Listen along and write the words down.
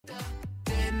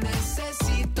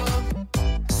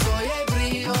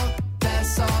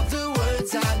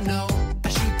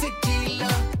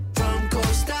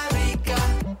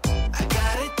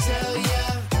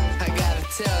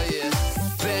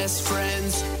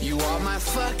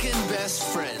fucking best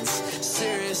friends.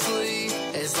 Seriously,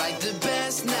 it's like the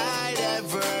best night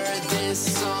ever.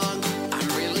 This song, I'm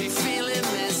really feeling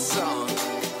this song.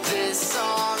 This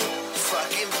song,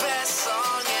 fucking best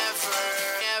song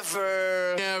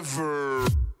ever, ever.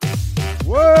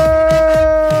 What's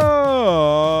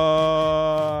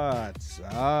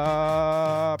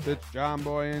up? It's John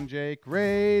Boy and Jake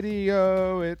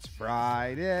Radio. It's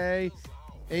Friday,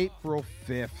 April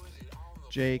 5th.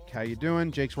 Jake, how you doing?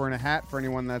 Jake's wearing a hat for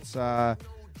anyone that's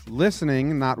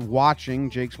listening, not watching.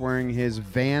 Jake's wearing his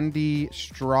Vandy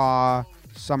straw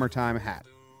summertime hat.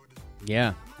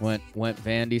 Yeah, went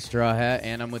Vandy straw hat,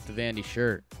 and I'm with the Vandy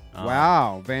shirt.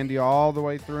 Wow, Vandy all the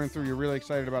way through and through. You're really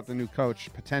excited about the new coach,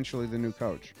 potentially the new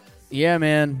coach. Yeah,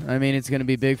 man. I mean, it's going to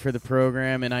be big for the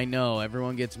program, and I know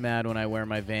everyone gets mad when I wear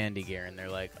my Vandy gear, and they're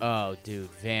like, oh, dude,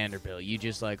 Vanderbilt, you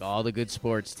just like all the good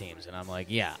sports teams. And I'm like,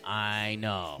 yeah, I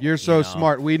know. You're so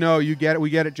smart. We know. You get it. We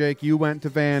get it, Jake. You went to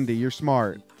Vandy. You're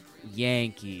smart.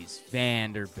 Yankees,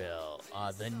 Vanderbilt,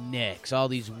 the Knicks, all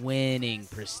these winning,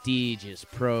 prestigious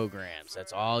programs.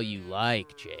 That's all you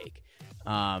like, Jake.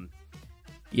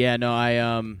 Yeah,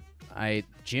 no,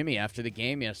 Jimmy, after the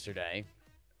game yesterday,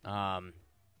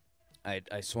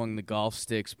 I swung the golf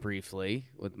sticks briefly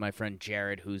with my friend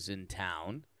Jared, who's in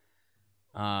town.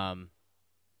 And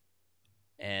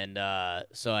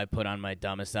so I put on my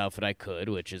dumbest outfit I could,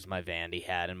 which is my Vandy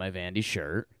hat and my Vandy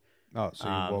shirt. Oh, so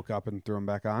you woke up and threw them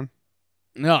back on?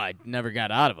 No, I never got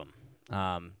out of them.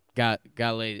 Got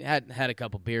laid. Had a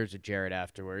couple beers with Jared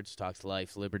afterwards. Talks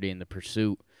life, liberty, and the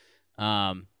pursuit.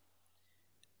 So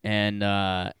you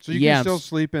can still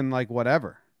sleep in like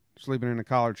whatever, sleeping in a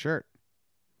collared shirt.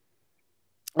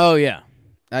 Oh yeah,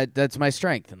 that's my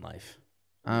strength in life.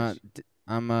 I'm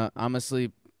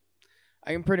asleep.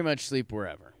 I can pretty much sleep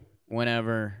wherever,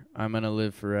 whenever. I'm gonna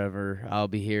live forever. I'll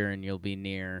be here and you'll be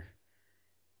near.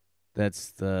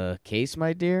 That's the case,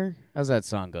 my dear. How's that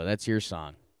song go? That's your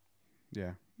song.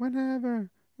 Yeah. Whenever,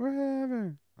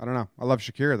 wherever. I don't know. I love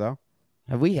Shakira though.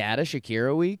 Have we had a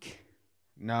Shakira week?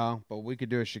 No, but we could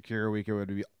do a Shakira week. It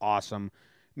would be awesome.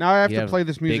 Now I have to play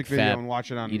this music video and watch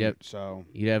it on mute.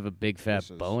 You'd have a big fat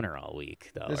boner all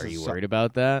week, though. Are you worried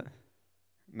about that?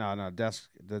 No.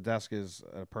 The desk is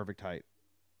a perfect height.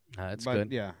 That's but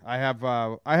good. Yeah, I have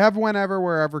whenever,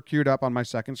 wherever queued up on my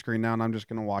second screen now, and I'm just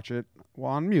gonna watch it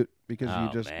while on mute because you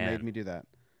just made me do that.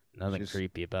 Nothing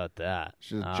creepy about that.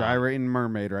 She's a gyrating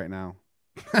mermaid right now.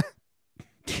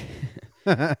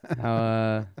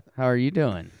 How are you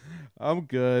doing? I'm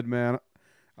good, man.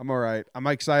 I'm all right. I'm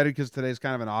excited because today's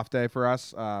kind of an off day for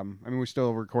us. I mean, we're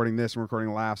still recording this and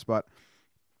recording laughs, but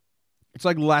it's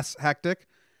like less hectic.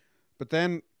 But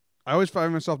then I always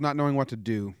find myself not knowing what to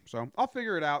do, so I'll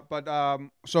figure it out. But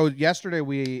so yesterday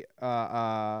we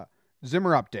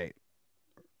Zimmer update.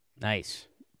 Nice.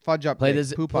 Fudge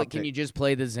update. Poop update. Can you just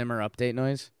play the Zimmer update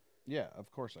noise? Yeah, of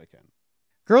course I can.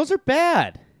 Girls are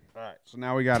bad. All right, so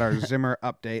now we got our Zimmer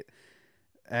update,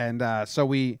 and so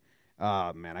we.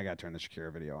 Man, I gotta turn the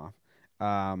Shakira video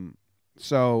off.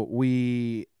 So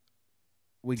we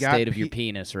got state of your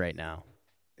penis right now.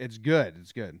 It's good.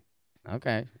 It's good.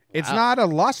 Okay. It's not a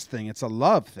lust thing. It's a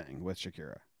love thing with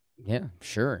Shakira. Yeah,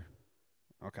 sure.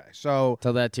 Okay, so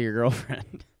tell that to your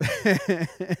girlfriend.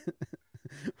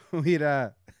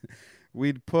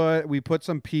 we put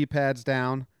some pee pads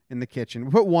down in the kitchen.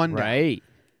 We put one down. Right.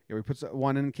 Yeah, we put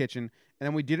one in the kitchen, and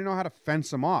then we didn't know how to fence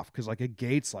them off because like a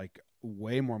gate's like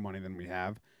way more money than we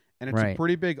have, and it's a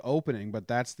pretty big opening, but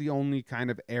that's the only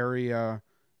kind of area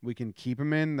we can keep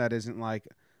him in that isn't like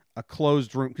a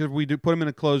closed room, because if we do put him in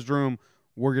a closed room,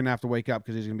 we're gonna have to wake up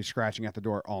because he's gonna be scratching at the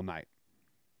door all night.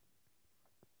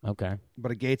 Okay.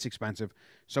 But a gate's expensive,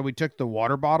 so we took the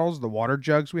water bottles, the water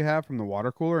jugs we have from the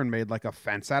water cooler, and made like a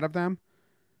fence out of them,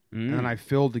 and then I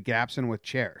filled the gaps in with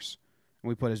chairs, and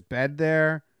we put his bed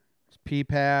there, his pee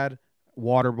pad,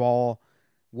 water ball.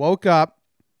 Woke up,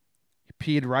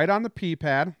 peed right on the pee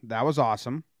pad. That was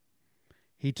awesome.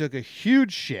 He took a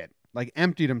huge shit, like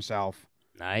emptied himself.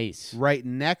 Nice. Right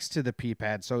next to the pee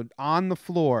pad, so on the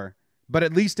floor, but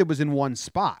at least it was in one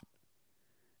spot.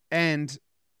 And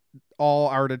all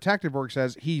our detective work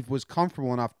says he was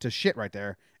comfortable enough to shit right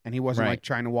there, and he wasn't like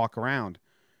trying to walk around.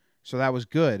 So that was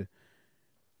good.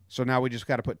 So now we just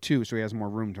got to put two so he has more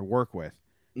room to work with.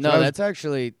 No,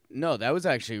 that was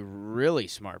actually really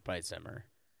smart by Zimmer.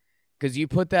 Because you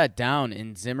put that down,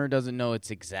 and Zimmer doesn't know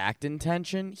its exact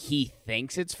intention. He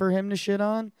thinks it's for him to shit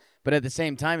on. But at the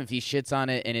same time, if he shits on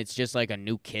it and it's just like a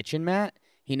new kitchen mat,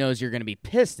 he knows you're going to be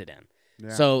pissed at him. Yeah.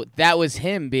 So that was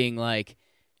him being like,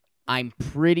 I'm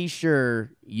pretty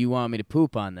sure you want me to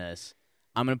poop on this.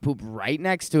 I'm going to poop right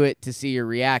next to it to see your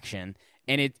reaction.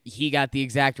 and he got the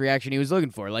exact reaction he was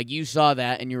looking for. Like, you saw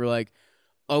that, and you were like,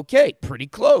 okay, pretty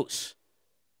close.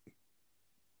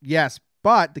 Yes,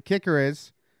 but the kicker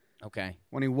is, Okay.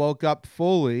 when he woke up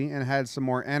fully and had some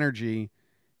more energy,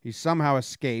 he somehow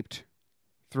escaped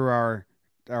through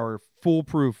our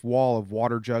foolproof wall of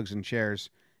water jugs and chairs.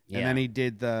 Yeah. And then he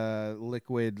did the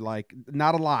liquid, like,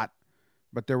 not a lot,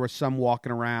 but there was some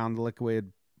walking around,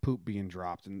 liquid poop being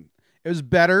dropped. And it was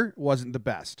better, wasn't the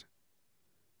best.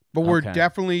 But we're Okay.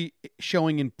 definitely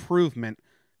showing improvement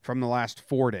from the last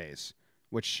 4 days,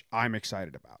 which I'm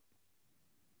excited about.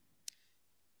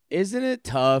 Isn't it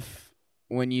tough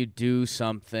when you do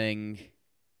something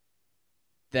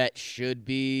that should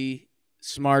be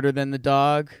smarter than the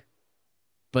dog,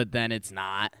 but then it's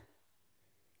not?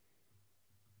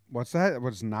 What's that?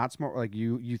 What's not smart? Like,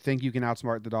 you think you can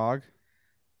outsmart the dog?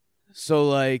 So,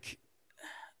 like,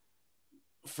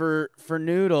 for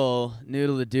Noodle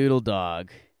the Doodle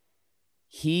dog,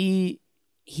 he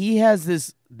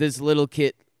has this little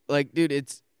kid. Like, dude,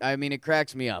 it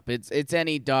cracks me up. It's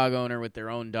any dog owner with their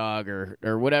own dog or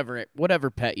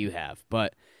whatever pet you have.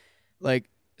 But, like,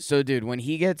 so, dude, when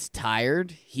he gets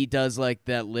tired, he does, like,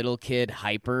 that little kid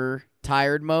hyper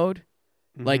tired mode.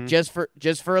 Like, just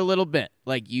for a little bit.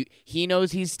 Like, he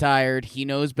knows he's tired. He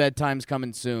knows bedtime's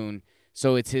coming soon.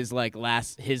 So it's his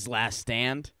last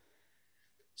stand.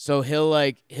 So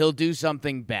he'll do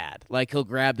something bad. Like, he'll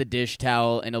grab the dish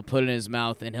towel and he'll put it in his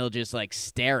mouth and he'll just, like,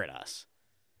 stare at us.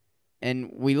 And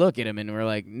we look at him and we're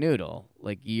like, Noodle,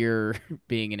 like, you're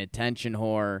being an attention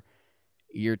whore.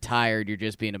 You're tired. You're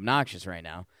just being obnoxious right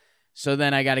now. So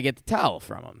then I got to get the towel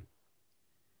from him.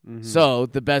 So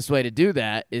the best way to do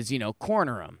that is,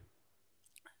 corner him.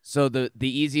 So the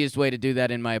easiest way to do that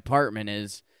in my apartment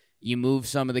is you move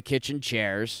some of the kitchen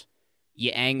chairs, you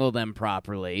angle them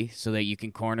properly so that you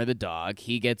can corner the dog.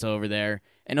 He gets over there,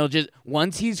 and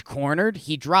once he's cornered,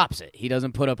 he drops it. He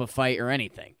doesn't put up a fight or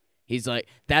anything. He's like,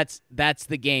 that's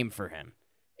the game for him.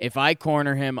 If I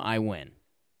corner him, I win.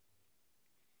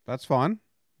 That's fun.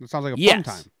 That sounds like a fun Yes.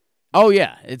 time. Oh,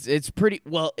 yeah. It's pretty –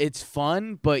 well, it's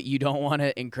fun, but you don't want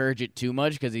to encourage it too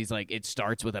much because he's like, it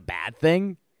starts with a bad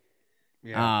thing.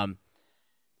 Yeah.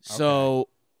 So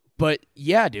 – but,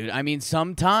 yeah, dude, I mean,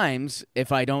 sometimes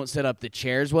if I don't set up the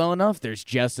chairs well enough, there's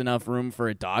just enough room for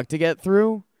a dog to get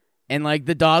through, and, like,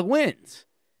 the dog wins.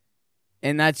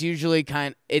 And that's usually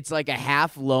it's like a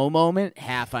half low moment,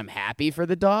 half I'm happy for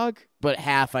the dog, but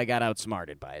half I got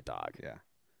outsmarted by a dog. Yeah.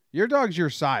 Your dog's your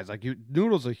size. Like,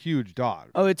 Noodle's a huge dog.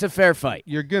 Oh, it's a fair fight.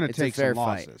 You're going to It's a take fair some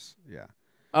fight. losses. Yeah.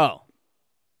 Oh.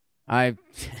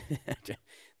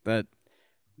 But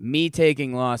me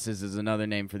taking losses is another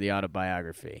name for the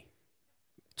autobiography.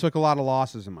 Took a lot of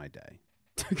losses in my day.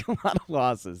 Took a lot of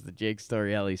losses. The Jake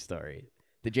Storielli story.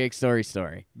 The Jake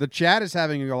story. The chat is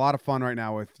having a lot of fun right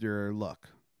now with your look.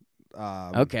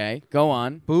 Okay, go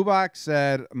on. Bubak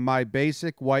said, my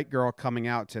basic white girl coming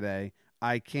out today.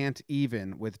 I can't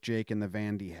even with Jake in the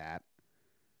Vandy hat.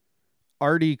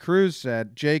 R.D. Cruz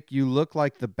said, Jake, you look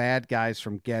like the bad guys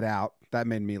from Get Out. That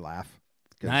made me laugh.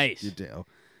 'Cause Nice. You do.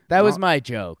 That was my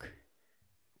joke.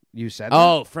 You said that?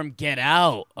 Oh, from Get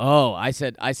Out. Oh, I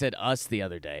said us the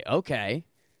other day. Okay.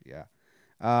 Yeah.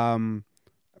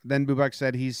 Then Bubak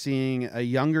said he's seeing a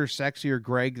younger, sexier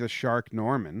Greg the Shark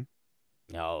Norman.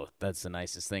 Oh, that's the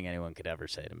nicest thing anyone could ever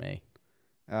say to me.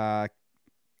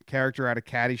 Character out of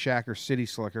Caddyshack or City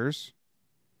Slickers.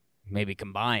 Maybe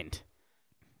combined.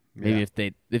 Maybe Yeah.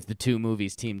 if the two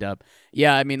movies teamed up.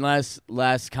 Yeah, I mean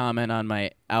last comment on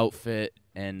my outfit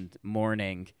and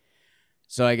morning.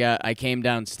 So I came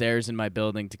downstairs in my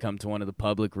building to come to one of the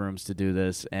public rooms to do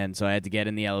this, and so I had to get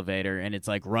in the elevator, and it's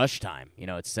like rush time.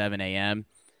 It's 7 a.m.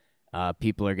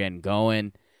 People are getting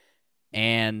going,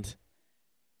 and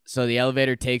so the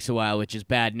elevator takes a while, which is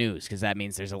bad news because that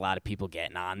means there's a lot of people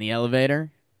getting on the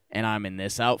elevator, and I'm in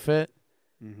this outfit.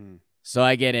 Mm-hmm. So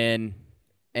I get in,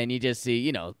 and you just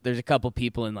see, there's a couple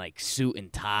people in like suit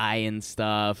and tie and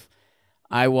stuff.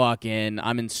 I walk in,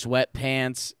 I'm in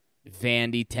sweatpants,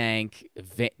 Vandy tank,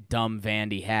 dumb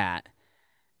Vandy hat.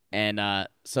 And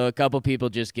so a couple people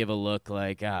just give a look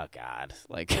like, oh, God,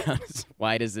 like,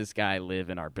 why does this guy live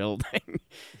in our building?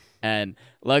 And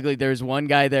luckily there's one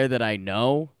guy there that I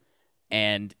know,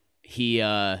 and he's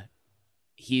a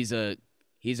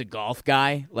golf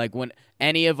guy. Like, when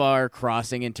any of our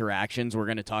crossing interactions, we're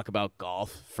going to talk about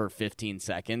golf for 15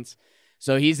 seconds.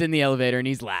 So he's in the elevator, and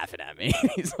he's laughing at me.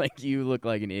 He's like, you look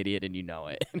like an idiot, and you know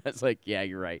it. And I was like, yeah,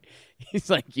 you're right. He's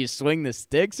like, you swing the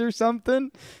sticks or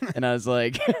something? And I was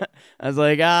like,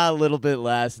 a little bit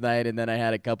last night, and then I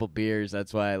had a couple beers.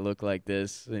 That's why I look like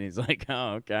this. And he's like,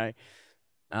 oh, okay.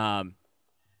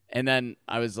 And then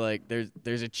I was like,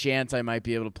 there's a chance I might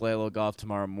be able to play a little golf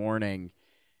tomorrow morning.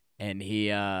 And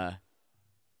he,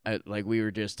 like we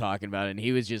were just talking about it, and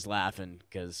he was just laughing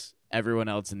because everyone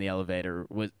else in the elevator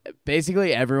was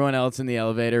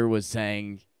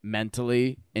saying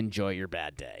mentally, enjoy your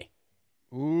bad day.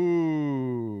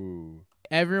 Ooh.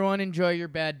 Everyone enjoy your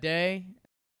bad day.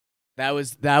 That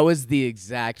was the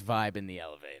exact vibe in the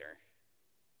elevator.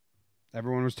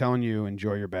 Everyone was telling you,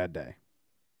 enjoy your bad day.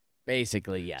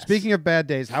 Basically, yes. Speaking of bad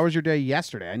days, how was your day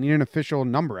yesterday? I need an official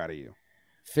number out of you.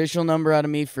 Official number out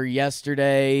of me for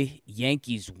yesterday,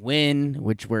 Yankees win,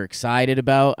 which we're excited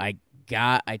about. I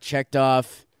checked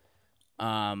off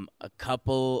a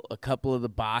couple of the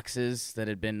boxes that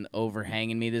had been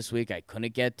overhanging me this week I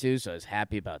couldn't get to, so I was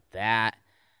happy about that.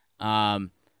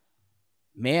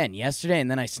 Man, yesterday, and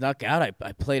then I snuck out.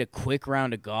 I played a quick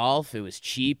round of golf. It was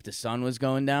cheap. The sun was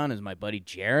going down. It was my buddy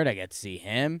Jared. I got to see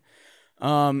him.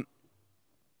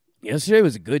 Yesterday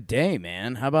was a good day,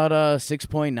 man. How about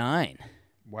 6.9?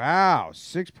 Wow,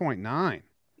 6.9.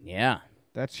 Yeah.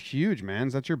 That's huge, man.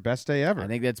 Is that your best day ever? I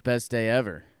think that's best day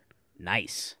ever.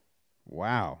 Nice.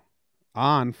 Wow.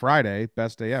 On Friday,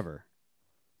 best day ever.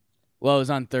 Well, it was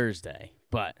on Thursday,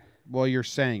 but... Well, you're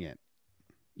saying it.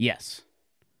 Yes.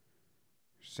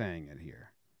 Saying it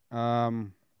here.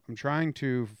 I'm trying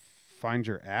to find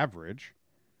your average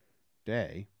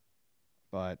day,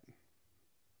 but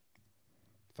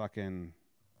fucking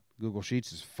Google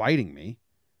Sheets is fighting me.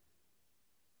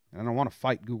 And I don't want to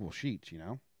fight Google Sheets, you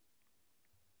know?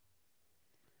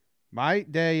 My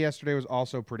day yesterday was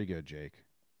also pretty good, Jake.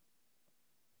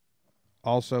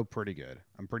 Also pretty good.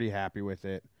 I'm pretty happy with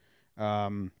it.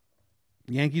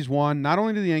 Yankees won. Not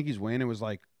only did the Yankees win, it was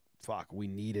like, fuck, we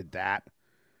needed that.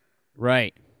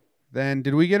 Right. Then,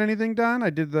 did we get anything done? I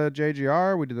did the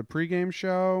JGR. We did the pregame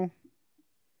show.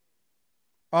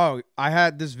 Oh, I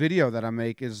had this video that I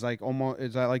make is at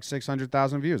like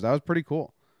 600,000 views. That was pretty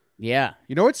cool. Yeah.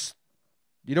 You know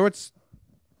what's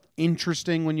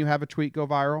interesting when you have a tweet go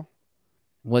viral?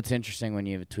 What's interesting when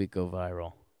you have a tweet go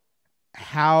viral?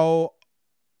 How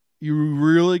you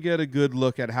really get a good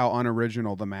look at how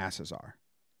unoriginal the masses are.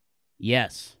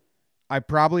 Yes. I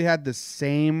probably had the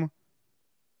same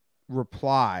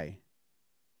reply.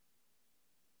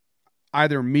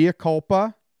 Either mea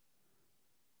culpa,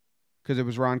 because it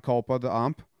was Ron Culpa, the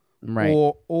ump, Right.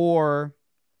 or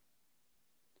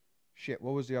shit.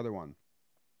 What was the other one?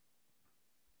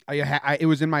 It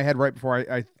was in my head right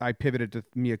before I pivoted to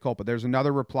mea culpa. There's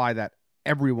another reply that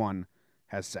everyone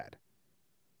has said.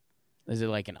 Is it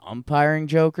like an umpiring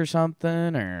joke or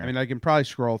something? Or I mean, I can probably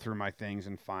scroll through my things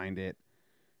and find it.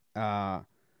 But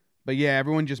yeah,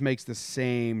 everyone just makes the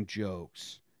same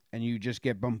jokes, and you just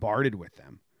get bombarded with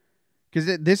them.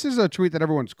 Because this is a tweet that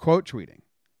everyone's quote tweeting.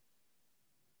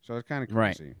 So it's kind of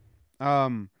crazy.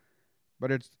 Right.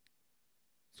 But it's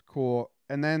cool.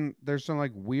 And then there's some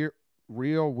like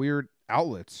real weird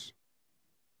outlets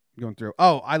going through.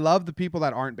 Oh, I love the people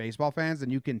that aren't baseball fans,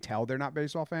 and you can tell they're not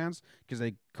baseball fans because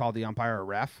they call the umpire a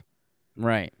ref.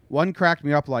 Right. One cracked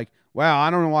me up like, wow, I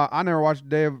don't know why I never watched a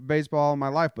day of baseball in my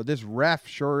life, but this ref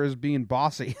sure is being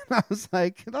bossy. I was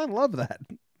like, I love that.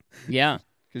 Yeah.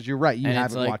 Because you're right. You And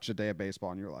haven't like, watched a day of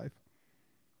baseball in your life.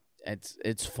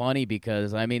 It's funny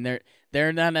because, I mean,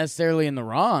 they're not necessarily in the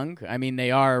wrong. I mean,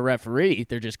 they are a referee.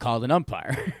 They're just called an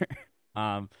umpire.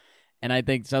 And I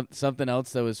think something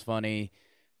else that was funny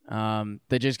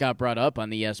that just got brought up on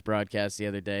the Yes broadcast the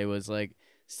other day was like,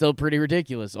 still pretty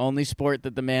ridiculous. Only sport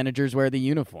that the managers wear the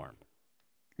uniform.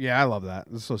 Yeah, I love that.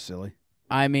 It's so silly.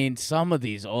 I mean, some of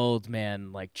these old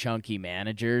man, like chunky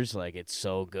managers, like it's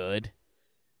so good.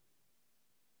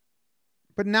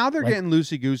 But now they're Like- getting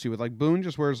loosey-goosey with, like, Boone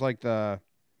just wears, like, the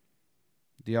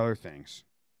other things.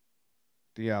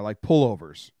 The, like,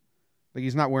 pullovers. Like,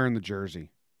 he's not wearing the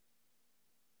jersey.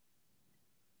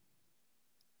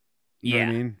 You know Yeah. what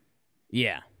I mean?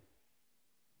 Yeah.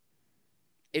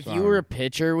 If So, you were a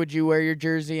pitcher, would you wear your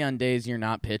jersey on days you're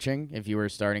not pitching? If you were a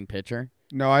starting pitcher?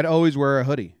 No, I'd always wear a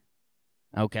hoodie.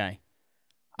 Okay.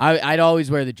 I'd always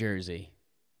wear the jersey.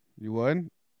 You would?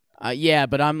 Yeah,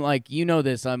 but I'm like, you know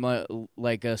this, I'm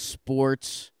like a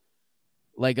sports,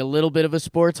 like a little bit of a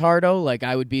sports hardo. Like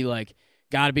I would be like,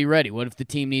 gotta be ready. What if the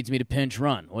team needs me to pinch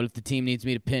run? What if the team needs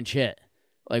me to pinch hit?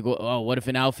 Like, what if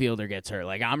an outfielder gets hurt?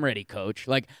 Like, I'm ready, coach.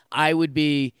 Like, I would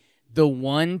be the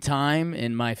one time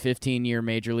in my 15-year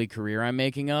Major League career I'm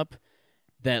making up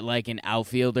that, like, an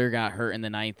outfielder got hurt in the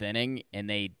 9th inning and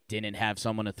they didn't have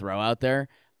someone to throw out there.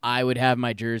 I would have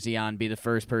my jersey on, be the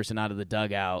first person out of the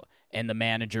dugout, and the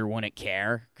manager wouldn't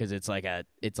care because it's like a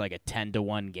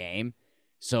 10-1 game.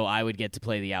 So I would get to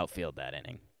play the outfield that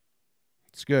inning.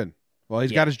 It's good. Well,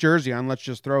 he's got his jersey on. Let's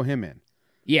just throw him in.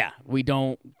 Yeah, we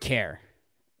don't care.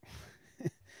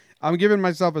 I'm giving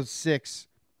myself a 6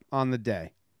 on the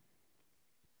day.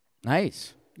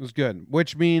 Nice. It was good,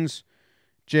 which means,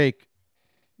 Jake,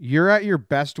 you're at your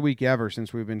best week ever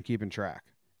since we've been keeping track.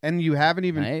 And you haven't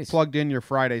even plugged in your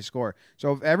Friday score.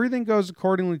 So if everything goes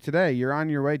accordingly today, you're on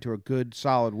your way to a good,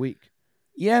 solid week.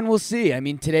 Yeah, and we'll see. I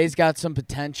mean, today's got some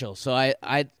potential. So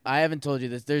I haven't told you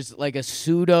this. There's like a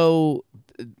pseudo.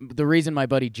 The reason my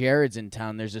buddy Jared's in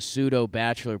town, there's a pseudo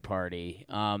bachelor party.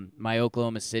 My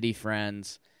Oklahoma City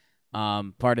friends,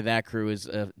 part of that crew is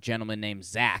a gentleman named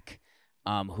Zach,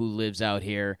 who lives out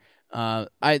here.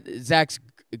 Zach's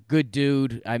a good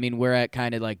dude. I mean, we're at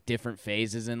kind of like different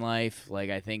phases in life. Like,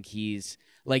 I think he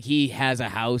has a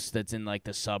house that's in like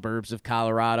the suburbs of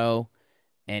Colorado.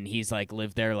 And he's like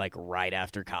lived there like right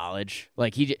after college.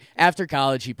 Like after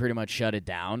college, he pretty much shut it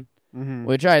down,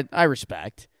 which I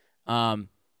respect. So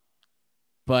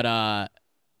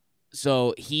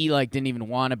he like didn't even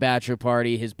want a bachelor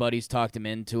party. His buddies talked him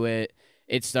into it.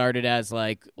 It started as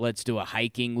like, let's do a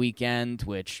hiking weekend,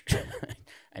 which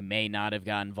I may not have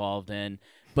got involved in.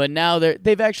 But now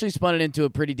they've actually spun it into a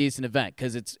pretty decent event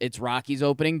because it's Rockies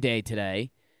opening day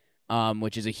today,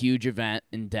 which is a huge event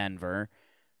in Denver.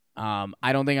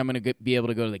 I don't think I'm going to be able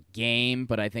to go to the game,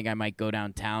 but I think I might go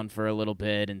downtown for a little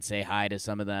bit and say hi to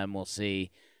some of them. We'll see.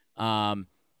 And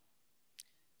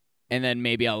then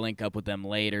maybe I'll link up with them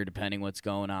later, depending what's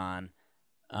going on.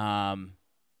 And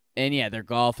yeah, they're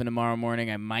golfing tomorrow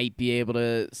morning. I might be able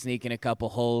to sneak in a couple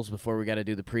holes before we got to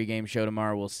do the pregame show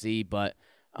tomorrow. We'll see. But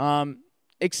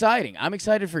exciting. I'm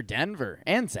excited for Denver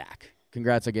and Zach.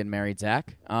 Congrats on getting married,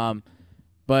 Zach.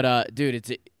 But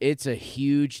dude, it's a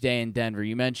huge day in Denver.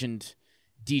 You mentioned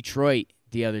Detroit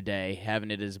the other day, having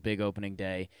it as a big opening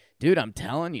day. Dude, I'm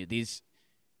telling you,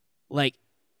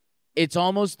 it's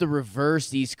almost the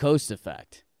reverse East Coast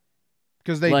effect.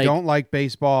 Because they don't like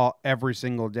baseball every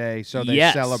single day, so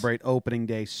they celebrate opening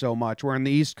day so much. Where in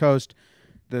the East Coast,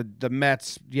 the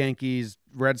Mets, Yankees,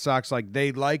 Red Sox,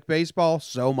 they like baseball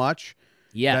so much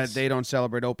that they don't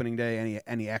celebrate opening day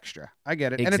any extra. I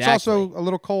get it. Exactly. And it's also a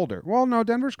little colder. Well, no,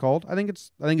 Denver's cold. I think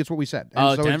it's what we said.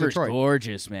 And so Denver's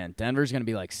gorgeous, man. Denver's going to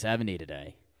be like 70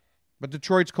 today. But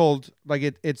Detroit's cold.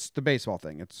 It's the baseball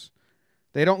thing.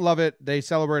 They don't love it. They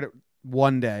celebrate it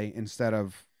one day instead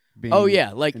of being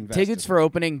invested. Tickets for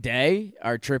opening day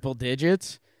are triple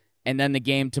digits, and then the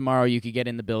game tomorrow you could get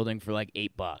in the building for like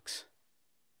 $8.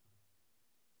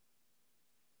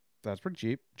 That's pretty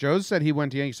cheap. Joe said he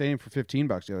went to Yankee Stadium for $15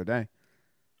 the other day.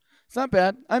 It's not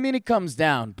bad. I mean, it comes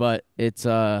down, but it's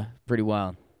pretty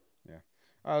wild. Yeah.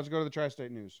 All right, let's go to the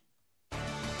Tri-State News.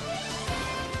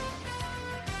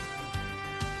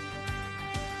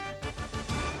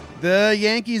 The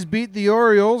Yankees beat the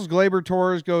Orioles. Gleyber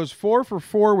Torres goes 4 for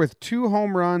 4 with 2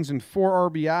 home runs and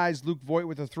 4 RBIs. Luke Voit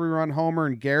with a 3-run homer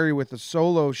and Gary with a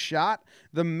solo shot.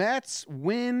 The Mets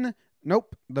win.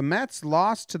 Nope. The Mets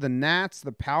lost to the Nats.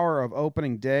 The power of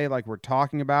opening day, like we're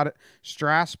talking about it.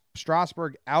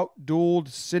 Strasburg outdueled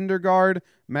Syndergaard.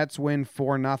 Mets win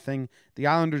 4-0. The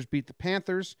Islanders beat the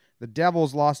Panthers. The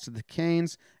Devils lost to the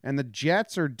Canes. And the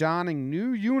Jets are donning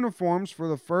new uniforms for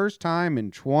the first time in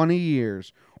 20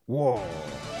 years. Whoa.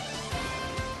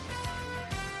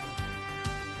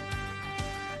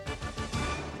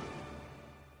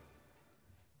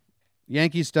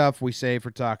 Yankee stuff we save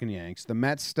for talking Yanks. The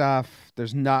Mets stuff,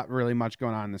 there's not really much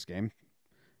going on in this game.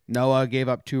 Noah gave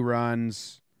up 2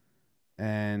 runs,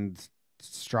 and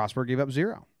Strasburg gave up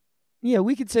 0. Yeah,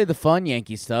 we could say the fun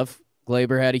Yankee stuff.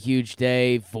 Gleyber had a huge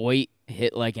day. Voit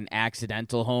hit like an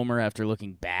accidental homer after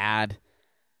looking bad.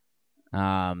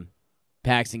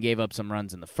 Paxton gave up some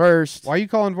runs in the first. Why are you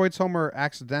calling Voigt's homer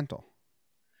accidental?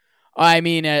 I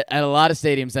mean, at a lot of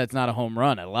stadiums, that's not a home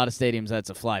run. At a lot of stadiums, that's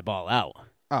a fly ball out.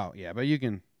 Oh, yeah, but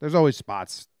there's always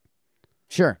spots.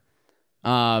 Sure.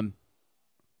 And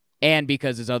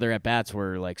because his other at-bats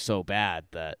were, so bad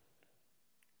that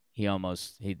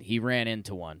he ran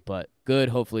into one. But good.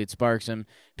 Hopefully it sparks him.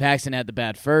 Paxton had the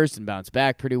bat first and bounced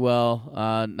back pretty well.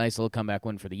 Nice little comeback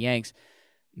win for the Yanks.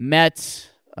 Mets.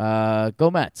 Go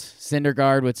Mets.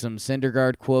 Syndergaard with some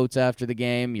Syndergaard quotes after the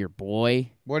game. Your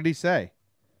boy. What did he say?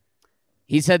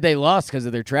 He said they lost because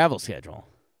of their travel schedule.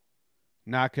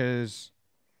 Not because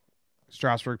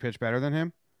Strasburg pitched better than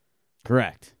him?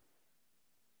 Correct.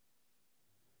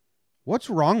 What's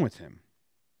wrong with him?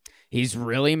 He's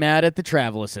really mad at the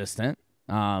travel assistant.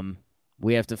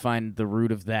 We have to find the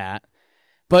root of that.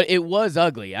 But it was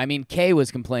ugly. I mean, Kay was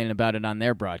complaining about it on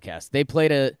their broadcast. They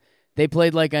played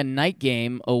like a night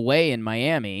game away in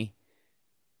Miami,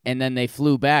 and then they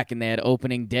flew back, and they had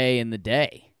opening day in the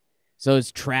day. So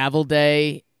it's travel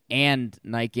day and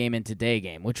night game into day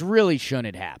game, which really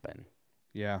shouldn't happen.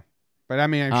 Yeah. But, I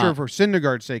mean, I'm sure for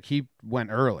Syndergaard's sake, he went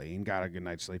early and got a good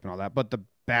night's sleep and all that. But the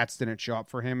bats didn't show up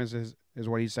for him, is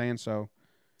what he's saying. So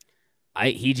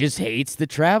he just hates the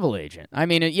travel agent. I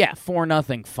mean,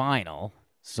 4-0 final.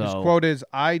 So his quote is,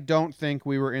 "I don't think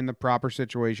we were in the proper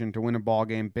situation to win a ball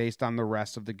game based on the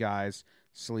rest of the guys'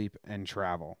 sleep and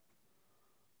travel."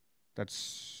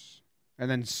 And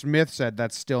then Smith said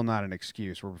that's still not an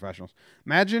excuse. We're professionals.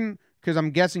 Imagine, because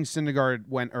I'm guessing Syndergaard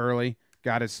went early,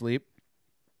 got his sleep.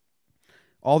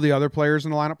 All the other players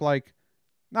in the lineup like,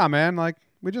 nah, man, like,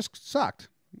 we just sucked.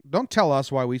 Don't tell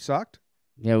us why we sucked.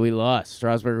 Yeah, we lost.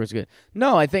 Strasburg was good.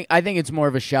 No, I think it's more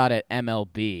of a shot at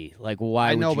MLB. Like,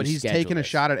 why? I know, would you but he's schedule taking a this?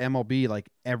 shot at MLB like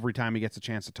every time he gets a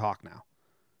chance to talk now.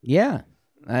 Yeah.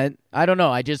 I don't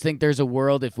know. I just think there's a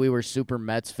world if we were super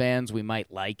Mets fans, we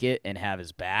might like it and have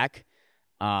his back.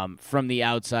 From the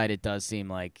outside, it does seem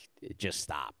like just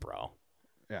stop, bro.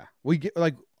 Yeah, we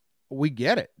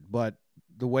get it, but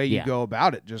the way you go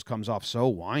about it just comes off so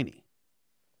whiny.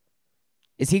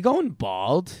 Is he going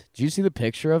bald? Did you see the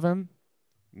picture of him?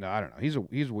 No, I don't know. He's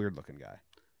a weird looking guy.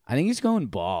 I think he's going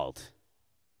bald.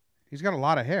 He's got a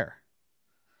lot of hair.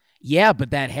 Yeah, but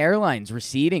that hairline's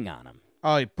receding on him.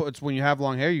 Oh, it's when you have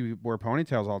long hair, you wear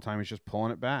ponytails all the time. He's just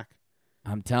pulling it back.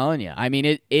 I'm telling you. I mean,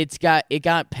 it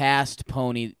got past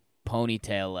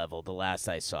ponytail level the last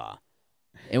I saw.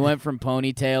 It went from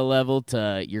ponytail level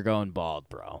to you're going bald,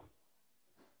 bro.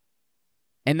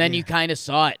 And then you kind of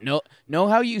saw it. Know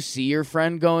how you see your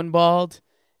friend going bald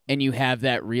and you have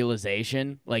that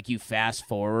realization? Like you fast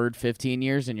forward 15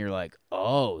 years and you're like,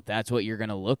 oh, that's what you're going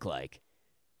to look like.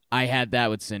 I had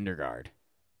that with Syndergaard.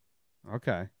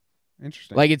 Okay.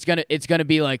 Interesting. Like it's gonna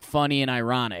be like funny and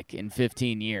ironic in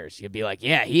 15 years. You'll be like,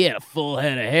 yeah, he had a full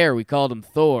head of hair. We called him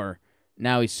Thor.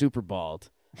 Now he's super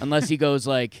bald. Unless he does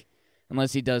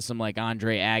some like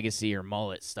Andre Agassi or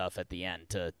mullet stuff at the end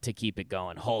to keep it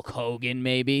going. Hulk Hogan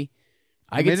maybe.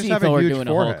 I could see Thor doing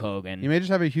a Hulk Hogan. He may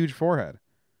just have a huge forehead.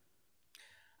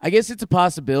 I guess it's a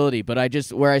possibility, but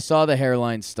where I saw the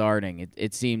hairline starting,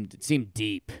 it seemed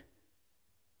deep.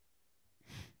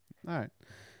 All right.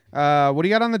 What do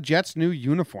you got on the Jets' new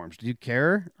uniforms? Do you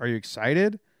care? Are you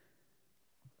excited?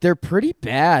 They're pretty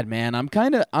bad, man.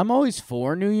 I'm always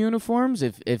for new uniforms.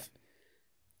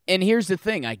 And here's the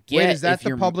thing, I get. Wait, is that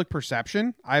the public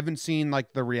perception? I haven't seen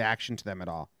like the reaction to them at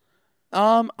all.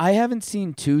 I haven't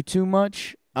seen too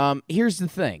much. Here's the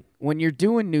thing: when you're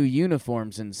doing new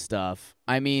uniforms and stuff,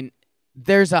 I mean,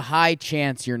 there's a high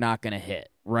chance you're not gonna hit,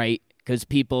 right? Because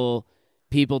people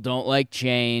don't like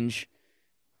change.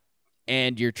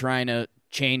 And you're trying to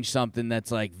change something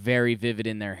that's like very vivid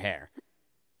in their hair,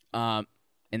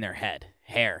 in their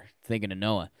hair. Thinking of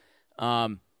Noah.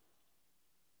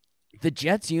 The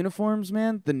Jets uniforms,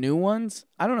 man, the new ones.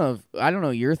 I don't know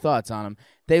your thoughts on them.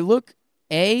 They look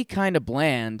A, kind of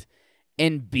bland,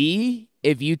 and B,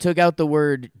 if you took out the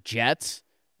word Jets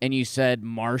and you said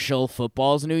Marshall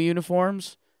Football's new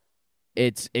uniforms,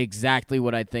 it's exactly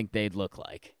what I think they'd look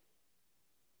like.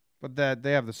 But that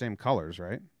they have the same colors,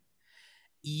 right?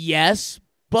 Yes,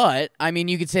 but I mean,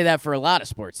 you could say that for a lot of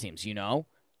sports teams, you know?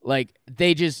 Like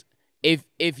they just if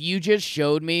you just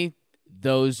showed me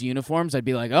those uniforms, I'd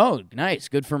be like, "Oh, nice,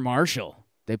 good for Marshall.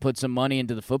 They put some money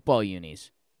into the football unis."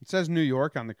 It says New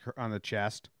York on the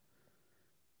chest.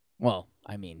 Well,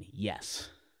 I mean, yes.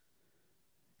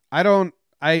 I'm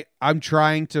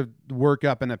trying to work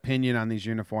up an opinion on these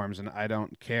uniforms and I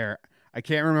don't care. I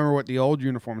can't remember what the old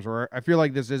uniforms were. I feel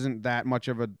like this isn't that much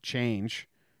of a change,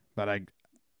 but I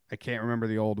can't remember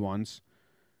the old ones.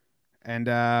 And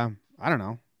I don't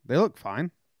know. They look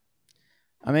fine.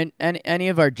 I mean, any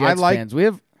of our Jets fans,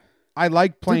 I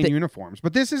like plain uniforms,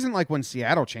 but this isn't like when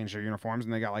Seattle changed their uniforms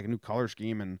and they got like a new color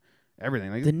scheme and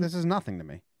everything. Like this is nothing to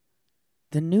me.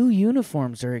 The new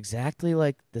uniforms are exactly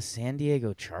like the San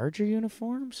Diego Charger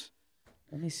uniforms.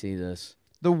 Let me see this.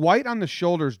 The white on the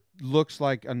shoulders looks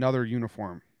like another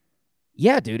uniform.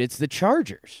 Yeah, dude, it's the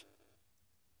Chargers.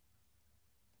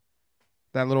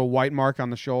 That little white mark on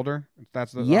the shoulder.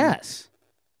 That's the yes.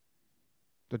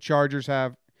 The Chargers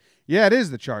have. Yeah, it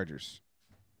is the Chargers.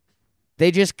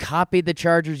 They just copied the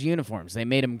Chargers uniforms. They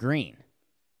made them green.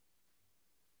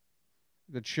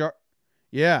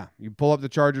 Yeah, you pull up the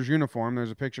Chargers uniform.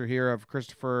 There's a picture here of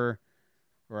Christopher,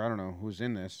 or I don't know who's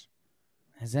in this.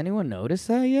 Has anyone noticed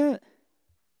that yet?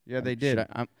 Yeah, they did.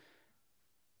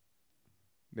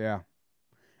 Yeah.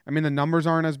 I mean, the numbers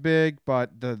aren't as big,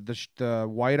 but the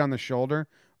white on the shoulder,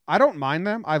 I don't mind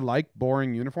them. I like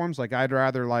boring uniforms. Like I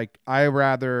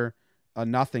rather a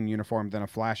nothing uniform than a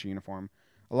flashy uniform.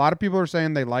 A lot of people are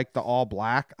saying they like the all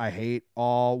black. I hate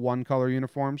all one color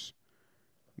uniforms.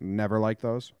 Never liked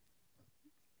those.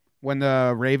 When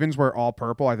the Ravens wear all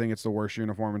purple, I think it's the worst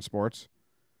uniform in sports.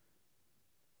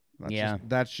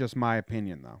 That's just my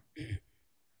opinion, though.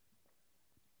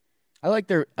 I like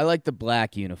the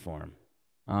black uniform.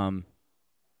 You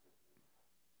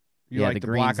like the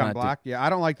black on black? Yeah, I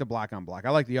don't like the black on black.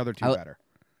 I like the other two better.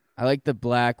 I like the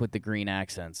black with the green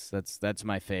accents. That's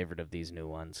my favorite of these new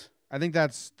ones. I think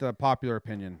that's the popular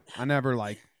opinion. I never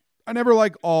like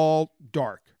all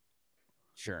dark.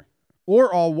 Sure.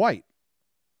 Or all white.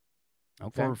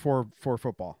 Okay. For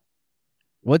football.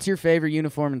 What's your favorite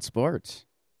uniform in sports?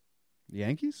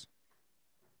 Yankees?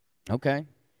 Okay.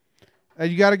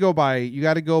 You got to go by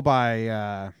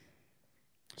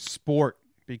sport,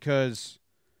 because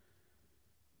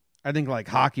I think like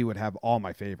hockey would have all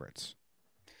my favorites.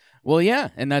 Well, yeah,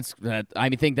 and I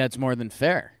think that's more than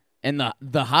fair. And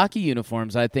the hockey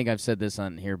uniforms, I think I've said this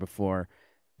on here before.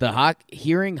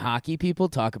 Hearing hockey people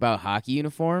talk about hockey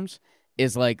uniforms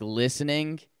is like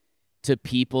listening to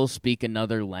people speak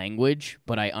another language,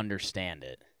 but I understand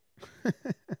it.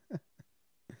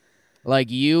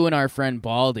 Like you and our friend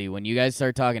Baldy, when you guys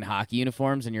start talking hockey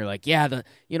uniforms and you're like, yeah,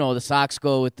 the socks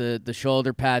go with the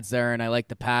shoulder pads there, and I like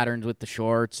the patterns with the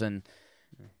shorts, and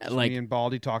so like me and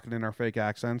Baldy talking in our fake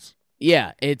accents.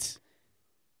 Yeah, it's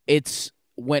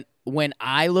when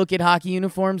I look at hockey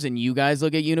uniforms and you guys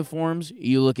look at uniforms,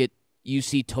 you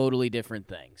see totally different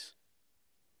things.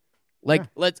 Like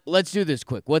let's do this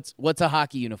quick. What's a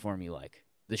hockey uniform you like?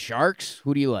 The Sharks?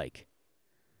 Who do you like?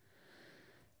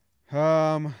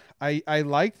 I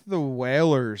liked the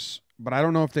Whalers, but I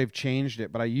don't know if they've changed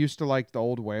it. But I used to like the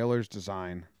old Whalers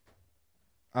design.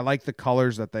 I like the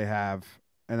colors that they have,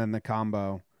 and then the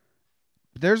combo.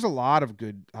 But there's a lot of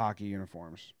good hockey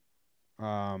uniforms.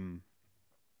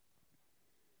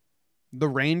 The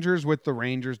Rangers with the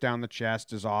Rangers down the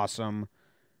chest is awesome.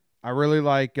 I really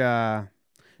like,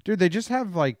 dude, they just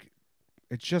have like,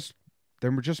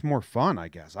 they're just more fun, I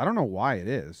guess. I don't know why it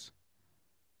is.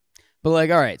 But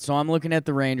like, all right, so I'm looking at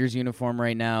the Rangers uniform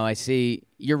right now. I see,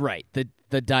 you're right,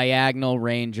 the diagonal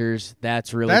Rangers,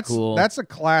 that's really cool. That's a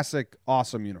classic,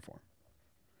 awesome uniform.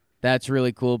 That's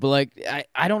really cool. But like,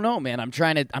 I don't know, man. I'm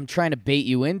trying to bait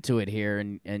you into it here,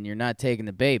 and you're not taking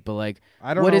the bait. But like,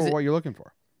 I don't know what you're looking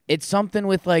for. It's something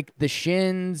with like the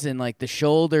shins and like the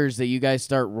shoulders that you guys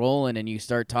start rolling, and you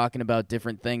start talking about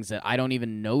different things that I don't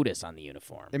even notice on the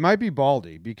uniform. It might be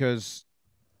Baldy, because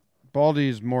Baldy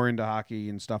is more into hockey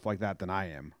and stuff like that than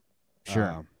I am.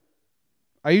 Sure.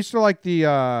 I used to like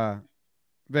the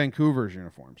Vancouver's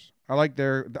uniforms. I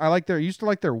used to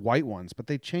like their white ones, but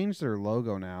they changed their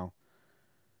logo now.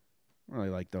 I don't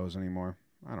really like those anymore.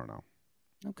 I don't know.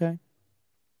 Okay. I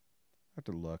have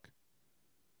to look.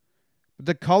 But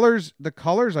the colors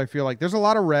I feel like there's a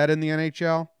lot of red in the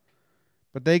NHL,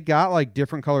 but they got like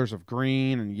different colors of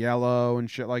green and yellow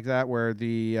and shit like that, where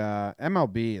the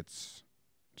MLB it's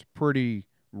pretty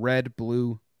red,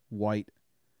 blue, white.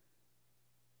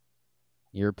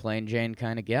 You're a plain Jane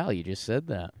kind of gal. You just said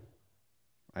that.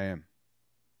 I am.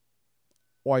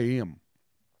 Yeah.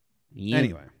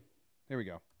 Anyway, here we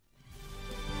go.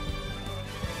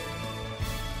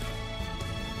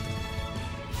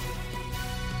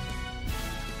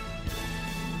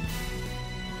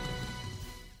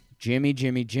 Jimmy,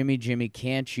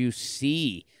 can't you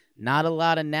see? Not a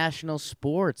lot of national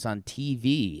sports on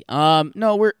TV.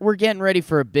 No, we're getting ready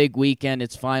for a big weekend.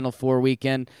 It's Final Four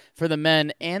weekend for the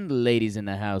men and the ladies in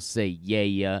the house. Say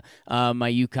yeah.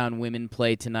 My UConn women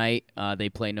play tonight. They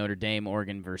play Notre Dame,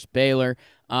 Oregon versus Baylor.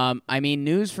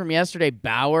 News from yesterday: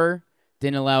 Bauer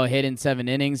didn't allow a hit in 7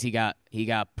 innings. He got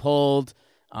pulled.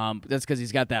 That's because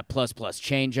he's got that plus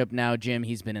changeup now, Jim.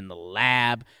 He's been in the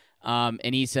lab.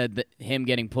 And he said that him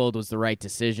getting pulled was the right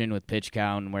decision with pitch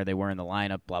count and where they were in the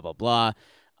lineup, blah, blah, blah.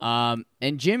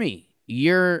 And Jimmy,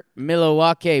 your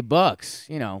Milwaukee Bucks,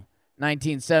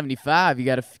 1975, you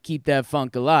got to keep that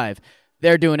funk alive.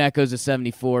 They're doing echoes of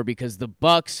 74 because the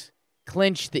Bucks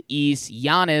clinched the East.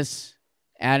 Giannis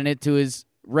adding it to his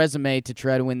resume to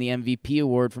try to win the MVP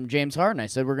award from James Harden. I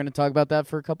said we're going to talk about that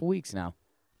for a couple weeks now.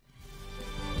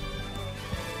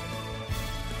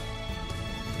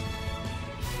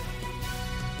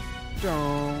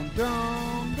 I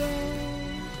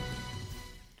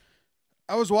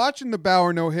was watching the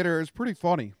Bauer no-hitter. It was pretty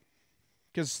funny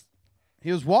because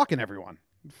he was walking everyone.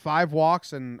 5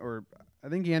 walks, or I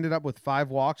think he ended up with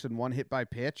 5 walks and 1 hit by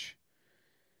pitch.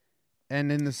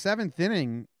 And in the 7th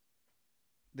inning,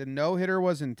 the no-hitter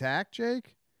was intact,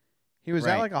 Jake. He was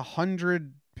at like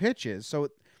 100 pitches, so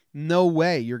no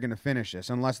way you're going to finish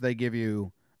this unless they give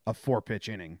you a 4-pitch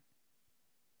inning.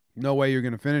 No way you're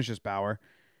going to finish this, Bauer.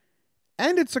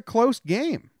 And it's a close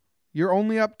game. You're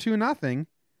only up 2-0.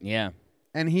 Yeah.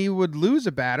 and he would lose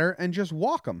a batter and just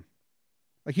walk him.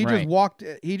 Like he Right.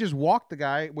 just walked the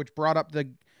guy, which brought up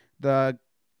the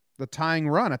tying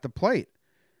run at the plate.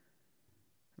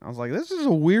 I was like, this is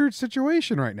a weird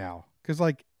situation right now because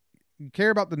like you care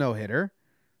about the no hitter,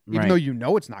 even though you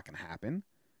know it's not going to happen,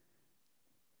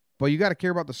 but you got to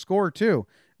care about the score too.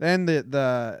 Then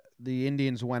the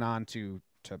Indians went on to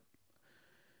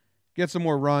get some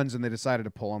more runs and they decided to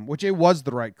pull him, which it was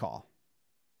the right call.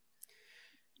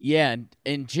 Yeah,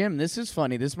 and Jim, this is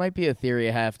funny. This might be a theory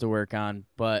I have to work on,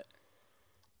 but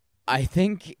I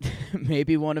think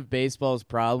maybe one of baseball's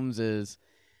problems is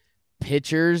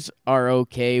pitchers are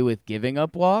okay with giving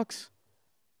up walks.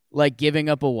 Like giving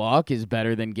up a walk is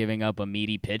better than giving up a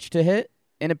meaty pitch to hit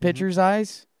in a pitcher's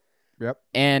eyes. Yep.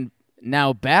 And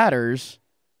now batters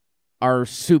are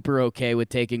super okay with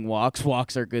taking walks.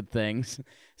 Walks are good things.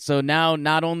 So now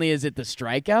not only is it the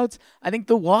strikeouts, I think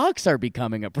the walks are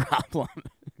becoming a problem.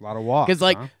 A lot of walks. Because,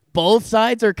 like, both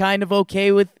sides are kind of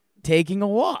okay with taking a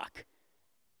walk.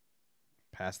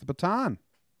 Pass the baton.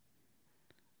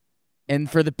 And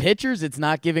for the pitchers, it's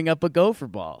not giving up a gopher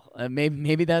ball.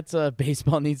 Maybe that's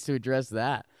baseball needs to address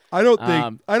that. I don't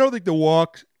think the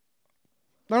walks.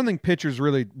 I don't think pitchers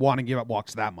really want to give up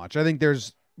walks that much. I think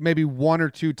there's maybe one or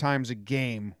two times a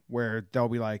game where they'll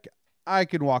be like, I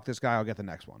can walk this guy, I'll get the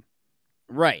next one.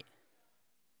 Right.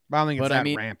 But I don't think it's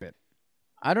that rampant.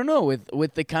 I don't know.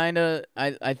 With the kind of,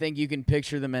 I think you can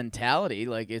picture the mentality.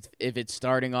 Like if it's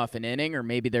starting off an inning or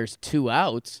maybe there's 2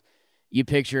 outs, you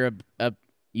picture a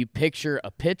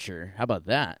pitcher. How about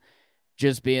that?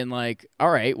 Just being like, all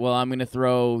right, well, I'm going to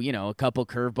throw, a couple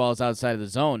curveballs outside of the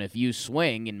zone. If you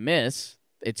swing and miss,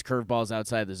 it's curveballs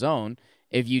outside the zone.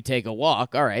 If you take a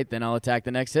walk, all right, then I'll attack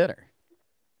the next hitter.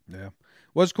 Yeah.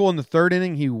 What's cool in the 3rd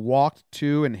inning, he walked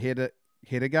 2 and hit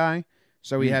a guy.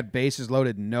 So he had bases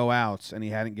loaded, no outs, and he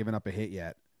hadn't given up a hit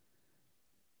yet.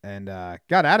 And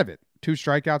got out of it. 2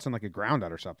 strikeouts and like a ground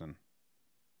out or something.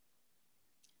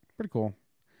 Pretty cool.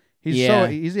 He's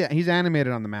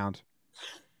animated on the mound.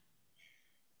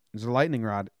 He's a lightning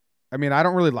rod. I mean, I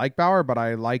don't really like Bauer, but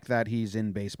I like that he's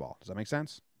in baseball. Does that make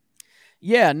sense?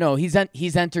 Yeah, no, he's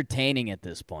entertaining at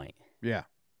this point. Yeah.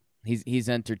 He's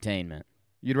entertainment.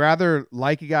 You'd rather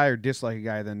like a guy or dislike a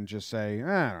guy than just say,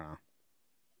 I don't know.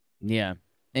 Yeah.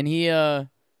 And he I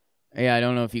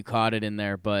don't know if you caught it in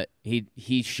there, but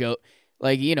he showed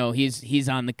he's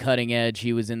on the cutting edge.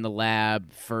 He was in the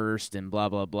lab first and blah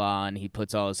blah blah, and he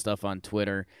puts all his stuff on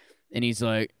Twitter. And he's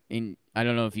like, and I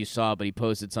don't know if you saw, but he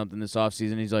posted something this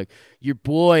offseason. He's like, your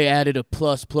boy added a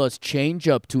plus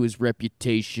changeup to his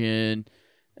reputation.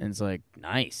 And it's like,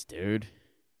 nice, dude.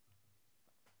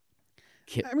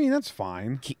 I mean, that's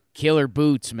fine. Killer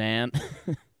boots, man.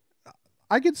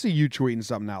 I could see you tweeting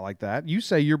something out like that. You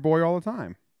say your boy all the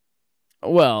time.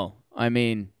 Well, I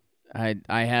mean, I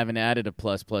haven't added a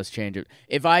plus changeup.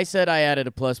 If I said I added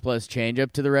a plus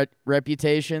changeup to the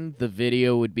reputation, the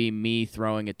video would be me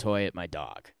throwing a toy at my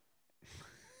dog.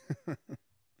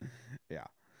 Yeah.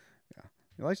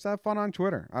 He likes to have fun on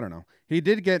Twitter. I don't know.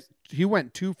 He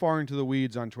went too far into the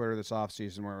weeds on Twitter this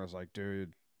offseason where I was like,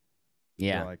 dude,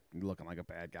 yeah, you're looking like a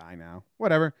bad guy now.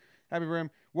 Whatever. Happy for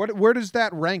him. Where does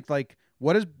that rank? Like,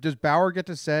 does Bauer get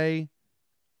to say?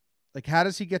 Like, how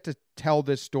does he get to tell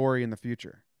this story in the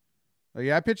future? Like,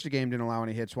 yeah, I pitched a game, didn't allow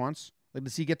any hits once. Like,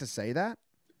 does he get to say that?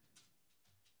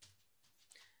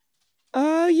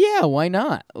 Yeah, why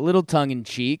not? A little tongue in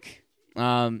cheek.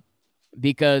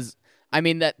 Because I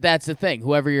mean that's the thing.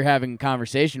 Whoever you're having a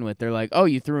conversation with, they're like, "Oh,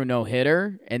 you threw a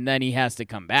no-hitter," and then he has to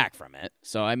come back from it.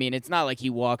 So I mean, it's not like he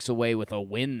walks away with a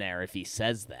win there if he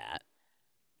says that.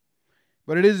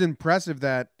 But it is impressive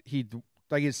that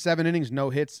his 7 innings, no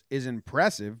hits is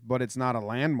impressive, but it's not a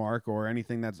landmark or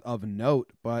anything that's of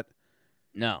note. But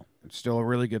no, it's still a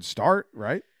really good start,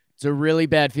 right? It's a really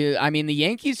bad feel. I mean, the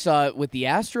Yankees saw it with the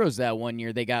Astros that one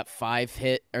year. They got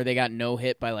they got no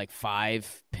hit by like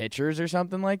 5 pitchers or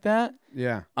something like that.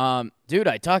 Yeah. Dude,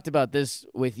 I talked about this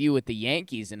with you with the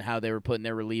Yankees and how they were putting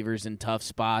their relievers in tough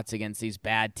spots against these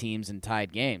bad teams and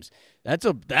tied games.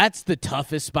 That's the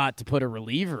toughest spot to put a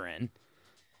reliever in.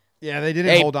 Yeah, they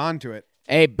didn't hold on to it.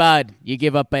 Hey, bud, you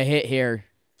give up a hit here.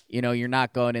 You're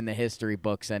not going in the history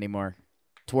books anymore.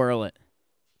 Twirl it.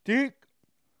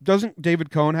 Doesn't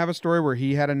David Cohn have a story where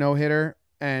he had a no-hitter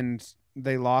and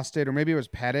they lost it, or maybe it was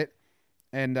Pettit,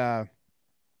 and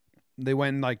they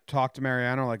went and talked to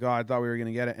Mariano like, oh, I thought we were going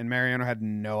to get it, and Mariano had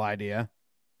no idea.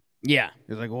 Yeah.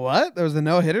 He was like, what? There was a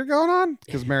no-hitter going on?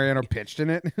 Because Mariano pitched in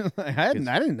it? I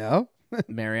didn't know.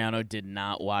 Mariano did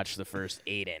not watch the first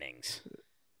 8 innings.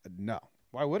 No.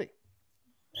 Why would he?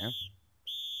 Yeah. Is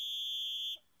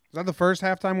that the first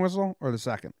halftime whistle or the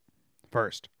second?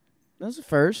 First. That's a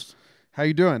first. How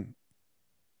you doing?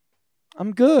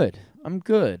 I'm good.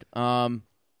 I'm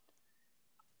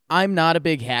not a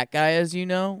big hat guy, as you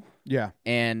know. Yeah.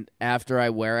 And after I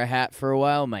wear a hat for a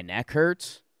while, my neck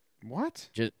hurts. What?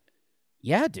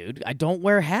 Yeah, dude. I don't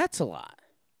wear hats a lot.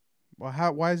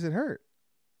 Well, why does it hurt?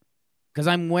 Because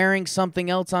I'm wearing something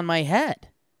else on my head.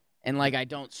 And, like, I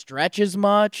don't stretch as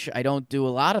much. I don't do a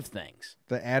lot of things.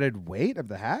 The added weight of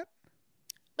the hat?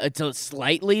 It's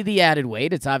slightly the added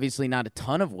weight. It's obviously not a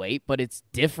ton of weight, but it's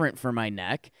different for my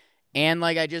neck. And,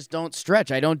 like, I just don't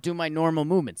stretch. I don't do my normal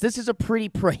movements. This is a pretty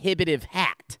prohibitive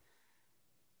hat.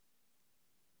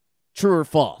 True or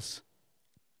false?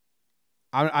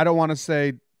 I don't want to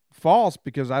say false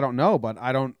because I don't know, but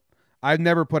I've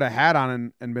never put a hat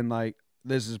on and been like,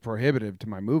 this is prohibitive to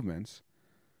my movements.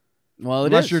 Well,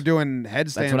 unless you're doing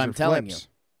headstands. That's what I'm telling you.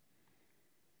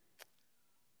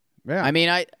 Yeah. I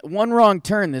mean, one wrong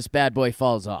turn, this bad boy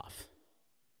falls off.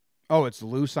 Oh, it's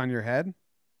loose on your head?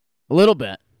 A little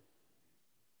bit.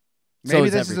 Maybe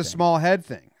this is a small head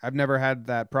thing. I've never had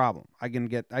that problem. I can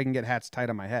get hats tight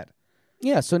on my head.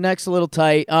 Yeah, so neck's a little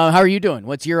tight. How are you doing?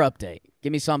 What's your update?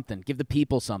 Give me something. Give the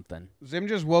people something. Zim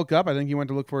just woke up. I think he went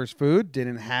to look for his food.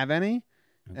 Didn't have any.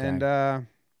 Okay. And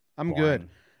I'm good.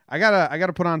 I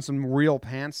gotta put on some real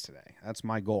pants today. That's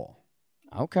my goal.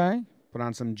 Okay. Put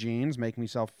on some jeans, make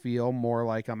myself feel more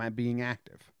like I'm being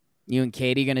active. You and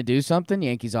Katie gonna do something?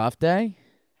 Yankees off day?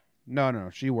 No.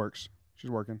 She works. She's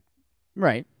working.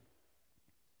 Right.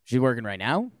 She's working right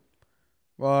now?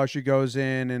 Well, she goes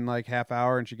in like half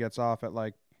hour and she gets off at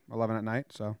like 11 at night.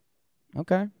 So.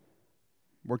 Okay.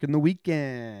 Working the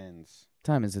weekends.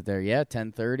 Time is it there? Yeah,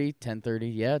 10:30.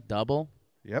 10:30. Yeah, double.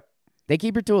 Yep. They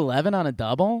keep her to 11 on a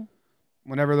double?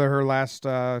 Whenever her last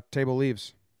table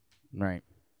leaves. Right.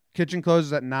 Kitchen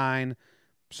closes at 9,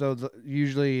 so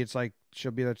usually it's like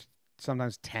she'll be there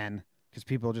sometimes 10 because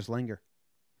people just linger.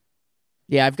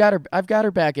 Yeah, I've got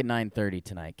her back at 9:30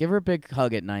 tonight. Give her a big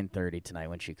hug at 9:30 tonight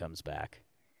when she comes back.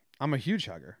 I'm a huge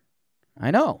hugger.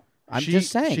 I know. I'm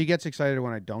just saying. She gets excited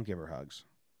when I don't give her hugs.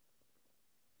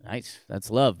 Nice.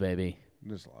 That's love, baby.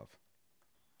 It is love.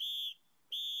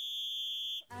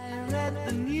 I read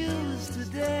the news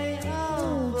today,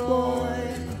 oh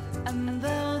boy, and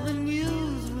though the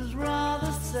news was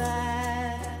rather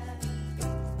sad,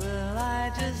 well,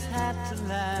 I just had to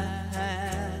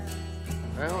laugh.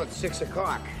 Well, it's 6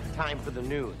 o'clock. Time for the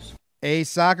news. A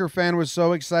soccer fan was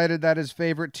so excited that his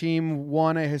favorite team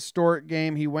won a historic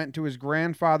game. He went to his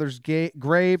grandfather's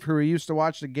grave, who he used to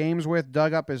watch the games with,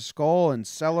 dug up his skull, and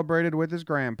celebrated with his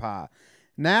grandpa.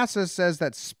 NASA says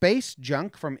that space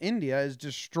junk from India is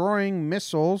destroying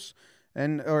missile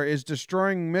and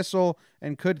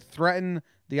could threaten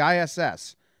the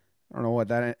ISS. I don't know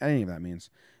what any of that means.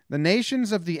 The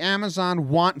nations of the Amazon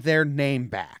want their name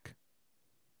back.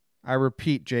 I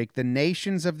repeat, Jake, the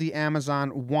nations of the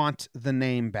Amazon want the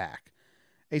name back.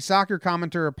 A soccer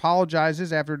commentator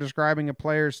apologizes after describing a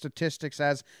player's statistics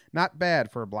as not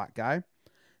bad for a black guy.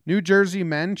 New Jersey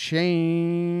men charged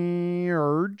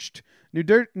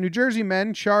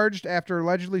after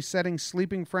allegedly setting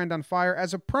sleeping friend on fire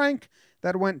as a prank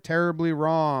that went terribly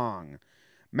wrong.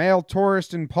 Male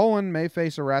tourist in Poland may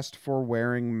face arrest for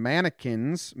wearing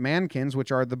mankins,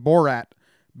 which are the Borat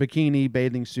bikini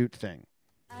bathing suit thing.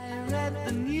 I read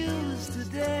the news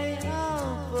today,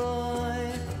 oh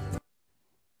boy.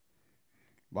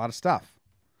 A lot of stuff.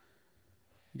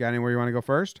 You got anywhere you want to go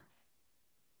first?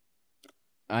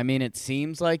 I mean, it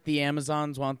seems like the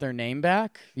Amazons want their name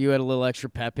back. You had a little extra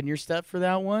pep in your step for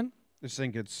that one. I just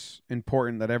think it's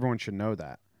important that everyone should know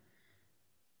that.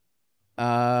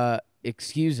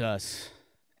 Excuse us,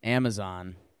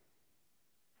 Amazon.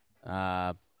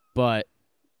 But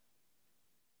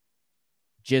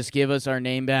just give us our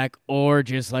name back or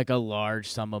just like a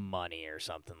large sum of money or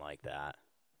something like that.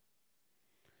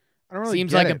 I don't really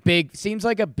seems get like it. Seems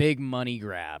like a big money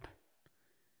grab.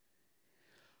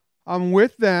 I'm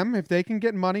with them. If they can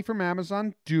get money from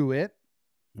Amazon, do it.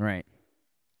 Right.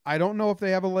 I don't know if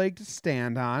they have a leg to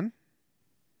stand on.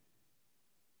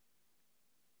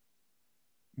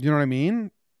 You know what I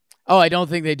mean? Oh, I don't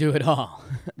think they do at all.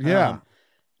 Yeah.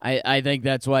 I think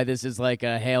that's why this is like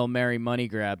a Hail Mary money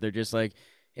grab. They're just like,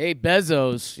 hey,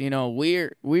 Bezos,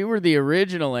 we were the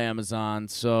original Amazon,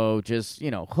 so just,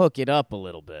 hook it up a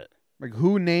little bit. Like,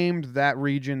 who named that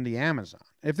region the Amazon?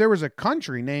 If there was a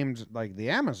country named, like,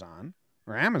 the Amazon,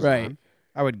 or Amazon, right,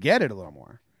 I would get it a little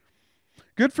more.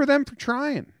 Good for them for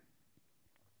trying.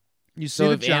 You see so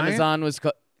the if giant? Amazon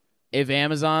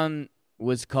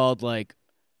was called, like,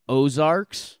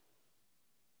 Ozarks,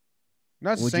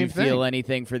 No, it's the Would same you feel thing.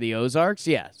 anything for the Ozarks?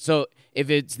 Yeah. So if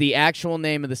it's the actual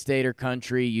name of the state or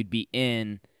country, you'd be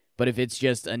in. But if it's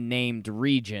just a named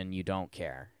region, you don't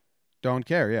care. Don't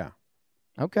care, yeah.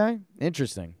 Okay.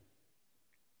 Interesting.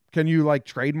 Can you like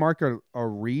trademark a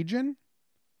region?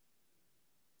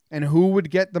 And who would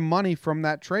get the money from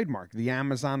that trademark? The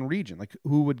Amazon region. Like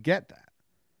who would get that?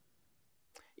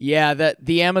 Yeah, that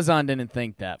the Amazon didn't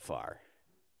think that far.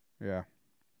 Yeah.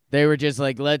 They were just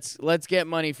like, let's get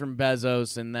money from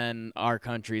Bezos, and then our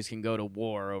countries can go to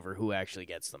war over who actually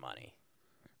gets the money.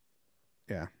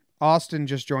 Yeah. Austin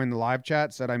just joined the live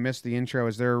chat, said I missed the intro.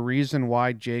 Is there a reason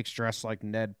why Jake's dressed like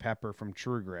Ned Pepper from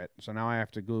True Grit? So now I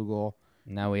have to Google.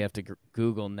 Now we have to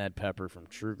Google Ned Pepper from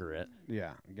True Grit.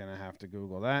 Yeah, I'm going to have to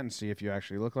Google that and see if you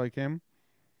actually look like him.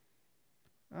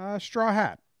 Straw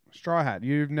hat. Straw hat.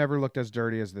 You've never looked as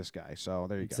dirty as this guy, so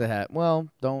there you It's go. the hat. Well,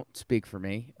 don't speak for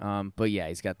me. But yeah,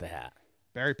 he's got the hat.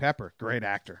 Barry Pepper, great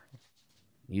actor.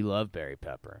 You love Barry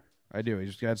Pepper. I do.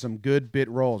 He's got some good bit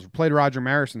roles. Played Roger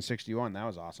Maris in 61. That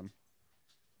was awesome.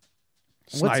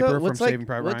 Sniper from Saving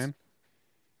Private Ryan.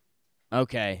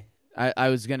 Okay. I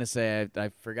was gonna say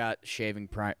I forgot Shaving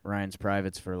Ryan's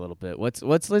Privates for a little bit.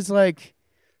 What's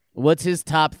his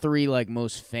top 3 like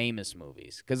most famous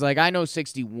movies? Because like I know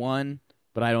 61,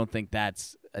 but I don't think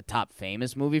that's a top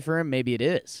famous movie for him. Maybe it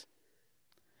is.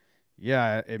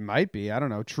 Yeah, it might be. I don't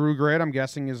know. True Grit, I'm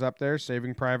guessing, is up there.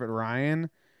 Saving Private Ryan.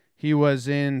 He was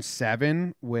in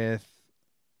 7 with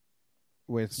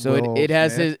So Will it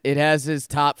has Smith. his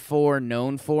top 4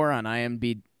 known for on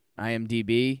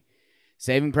IMDb.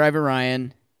 Saving Private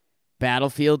Ryan,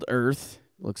 Battlefield Earth,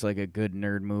 looks like a good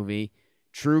nerd movie,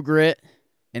 True Grit,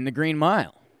 and The Green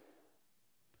Mile.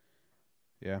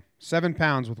 Yeah. 7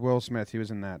 Pounds with Will Smith. He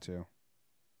was in that too.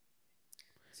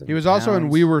 7 He was also in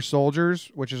Pounds. We Were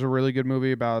Soldiers, which is a really good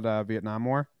movie about Vietnam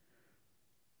War.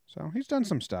 So he's done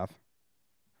some stuff.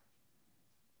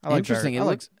 I like Interesting. Barry. It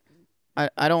looks.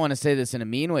 I don't want to say this in a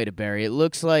mean way to Barry. It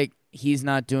looks like he's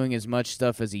not doing as much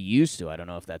stuff as he used to. I don't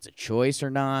know if that's a choice or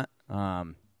not. He's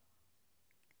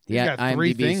got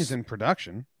 3 IMDb's things in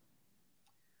production.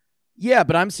 Yeah,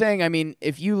 but I'm saying, I mean,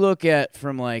 if you look at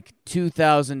from like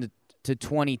 2000 to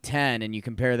 2010 and you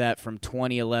compare that from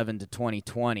 2011 to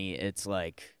 2020, it's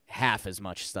like half as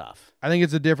much stuff. I think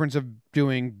it's a difference of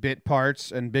doing bit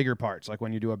parts and bigger parts. Like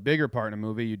when you do a bigger part in a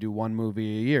movie, you do 1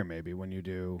 movie a year. Maybe when you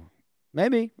do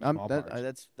Maybe. Small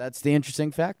parts. That's the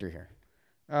interesting factor here.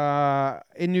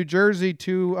 in New Jersey,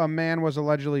 too, a man was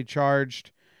allegedly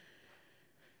charged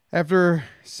after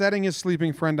setting his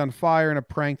sleeping friend on fire in a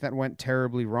prank that went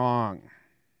terribly wrong.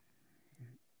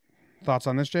 Thoughts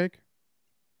on this, Jake?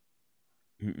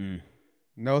 Mm-mm.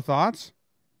 No thoughts?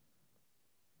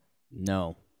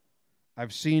 No.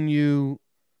 I've seen you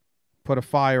put a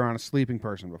fire on a sleeping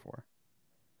person before.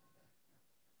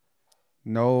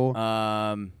 No.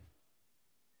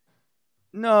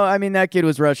 No, I mean, that kid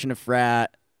was rushing a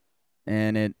frat,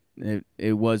 and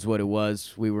it was what it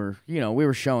was. We were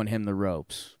showing him the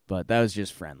ropes, but that was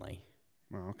just friendly.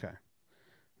 Oh, okay.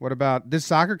 What about this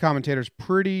soccer commentator's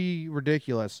pretty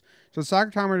ridiculous. So the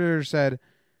soccer commentator said,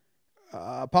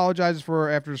 apologizes for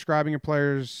after describing a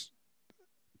player's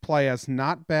play as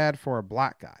not bad for a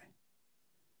black guy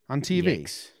on TV.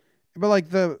 Yikes. But like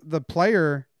the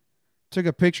player took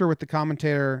a picture with the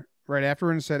commentator right after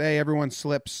and said, hey, everyone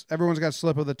slips. Everyone's got a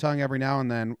slip of the tongue every now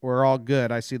and then. We're all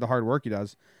good. I see the hard work he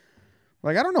does.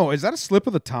 Like, I don't know. Is that a slip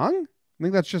of the tongue? I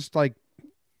think that's just like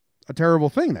a terrible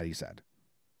thing that he said.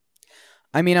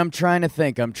 I mean, I'm trying to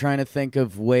think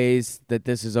of ways that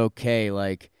this is okay.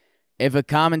 Like, if a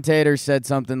commentator said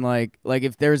something like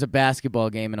if there's a basketball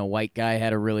game and a white guy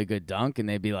had a really good dunk and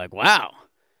they'd be like, wow,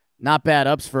 not bad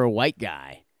ups for a white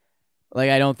guy. Like,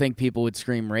 I don't think people would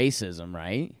scream racism,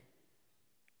 right?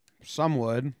 Some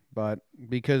would, but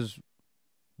because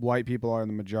white people are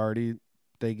the majority,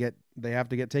 they have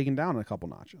to get taken down a couple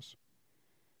notches.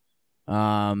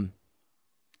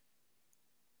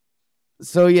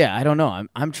 So yeah, I don't know.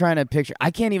 I'm trying to picture.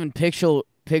 I can't even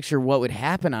picture what would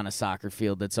happen on a soccer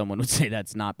field that someone would say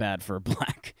that's not bad for a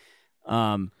black.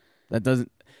 That doesn't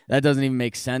even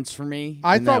make sense for me.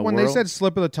 I in thought that when world. they said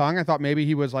slip of the tongue, I thought maybe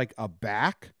he was like a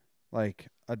back, like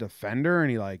a defender,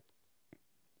 and he like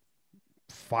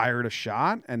fired a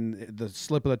shot, and the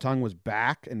slip of the tongue was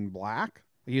back and black.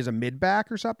 He's a mid back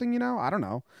or something, I don't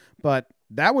know, but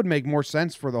that would make more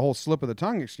sense for the whole slip of the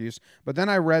tongue excuse. But then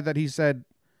I read that he said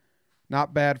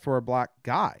not bad for a black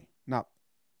guy,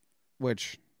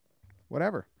 which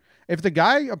whatever. If the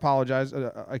guy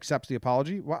accepts the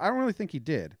apology, well, I don't really think he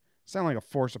did. Sound like a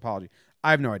forced apology.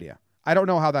 I have no idea. I don't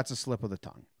know how that's a slip of the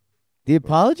tongue. The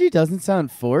apology doesn't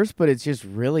sound forced, but it's just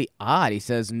really odd. He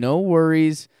says, "No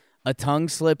worries. a tongue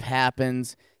slip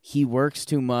happens. He works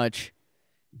too much.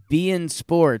 Be in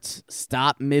sports.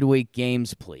 Stop midweek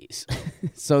games, please.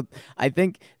 So I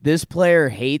think this player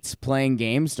hates playing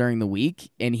games during the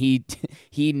week, and he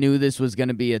knew this was going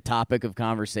to be a topic of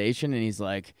conversation, and he's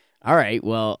like, all right,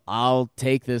 well, I'll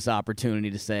take this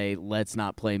opportunity to say, let's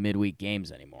not play midweek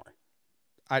games anymore.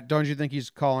 Don't you think he's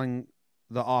calling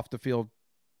the off-the-field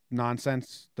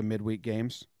nonsense the midweek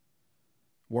games?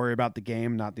 Worry about the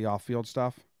game, not the off-field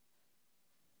stuff?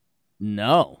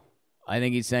 No. I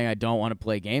think he's saying I don't want to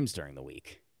play games during the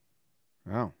week.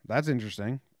 Oh, that's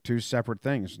interesting. Two separate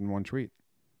things in one tweet.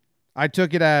 I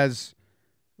took it as,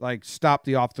 like, stop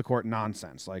the off-the-court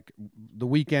nonsense. Like, the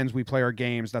weekends we play our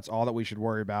games, that's all that we should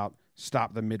worry about.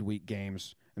 Stop the midweek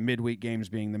games. The midweek games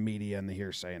being the media and the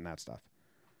hearsay and that stuff.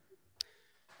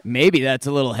 Maybe that's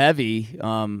a little heavy,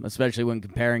 especially when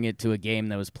comparing it to a game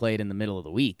that was played in the middle of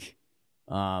the week.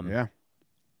 Yeah.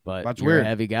 But That's you're weird. a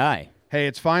heavy guy. Hey,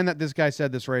 it's fine that this guy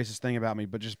said this racist thing about me,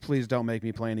 but just please don't make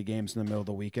me play any games in the middle of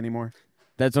the week anymore.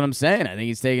 That's what I'm saying. I think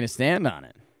he's taking a stand on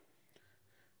it.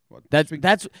 Well, That's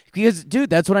because, dude,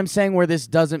 that's what I'm saying where this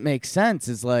doesn't make sense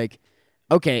is like,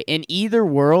 okay, in either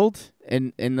world,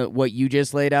 in what you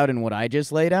just laid out and what I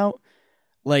just laid out,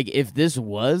 like if this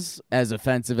was as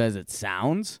offensive as it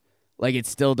sounds, like it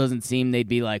still doesn't seem they'd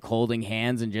be like holding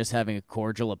hands and just having a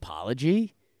cordial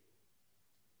apology.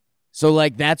 So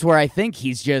like that's where I think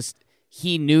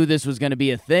he knew this was going to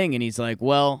be a thing, and he's like,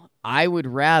 well, I would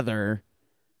rather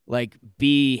like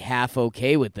be half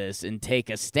okay with this and take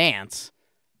a stance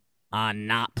on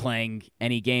not playing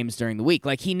any games during the week.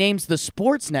 Like he names the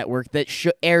sports network that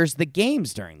airs the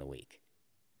games during the week.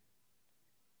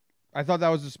 I thought that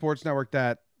was the sports network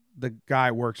that the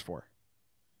guy works for.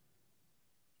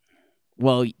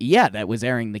 Well, yeah, that was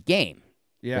airing the game.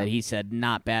 Yeah. That he said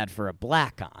not bad for a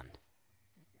black on.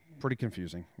 Pretty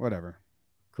confusing. Whatever.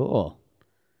 Cool.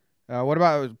 What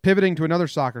about pivoting to another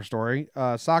soccer story?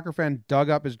 A soccer fan dug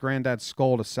up his granddad's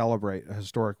skull to celebrate a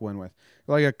historic win with.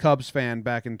 Like a Cubs fan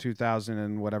back in 2000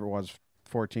 and whatever it was,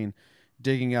 14,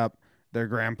 digging up their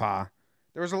grandpa.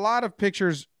 There was a lot of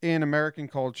pictures in American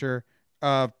culture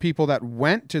of people that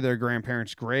went to their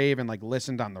grandparents' grave and like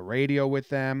listened on the radio with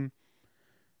them,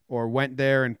 or went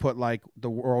there and put like the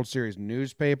World Series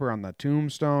newspaper on the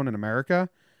tombstone in America.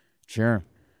 Sure.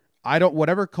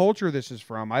 Whatever culture this is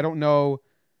from, I don't know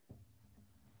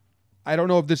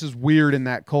if this is weird in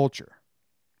that culture.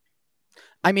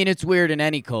 I mean, it's weird in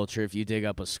any culture if you dig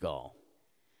up a skull.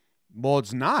 Well,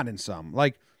 it's not in some.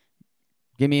 Like,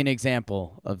 give me an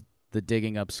example of the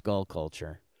digging up skull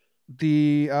culture.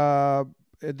 The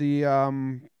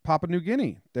Papua New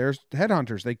Guinea, there's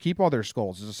headhunters. They keep all their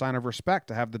skulls as a sign of respect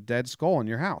to have the dead skull in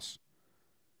your house.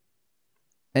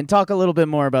 And talk a little bit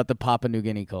more about the Papua New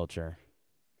Guinea culture.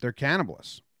 They're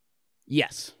cannibalists.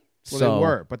 Yes. Well, so, they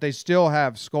were, but they still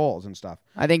have skulls and stuff.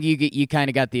 I think you kind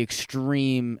of got the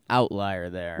extreme outlier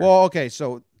there. Well, okay,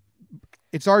 so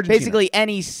it's Argentina. Basically,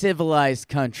 any civilized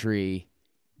country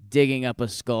digging up a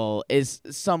skull is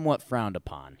somewhat frowned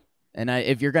upon. And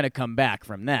if you're going to come back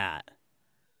from that.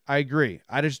 I agree.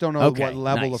 I just don't know what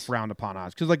level of frowned upon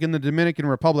us. Because like in the Dominican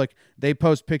Republic, they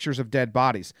post pictures of dead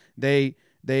bodies. They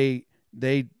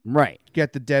right.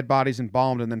 get the dead bodies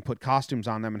embalmed and then put costumes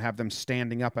on them and have them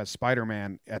standing up as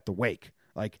Spider-Man at the wake.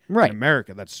 Like right. In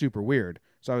America, that's super weird.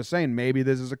 So I was saying maybe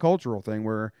this is a cultural thing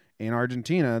where in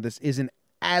Argentina, this isn't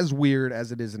as weird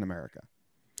as it is in America.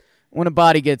 When a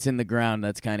body gets in the ground,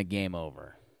 that's kind of game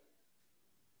over.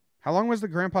 How long was the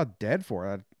grandpa dead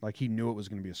for? Like he knew it was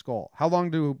going to be a skull. How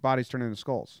long do bodies turn into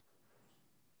skulls?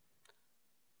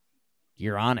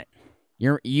 You're on it.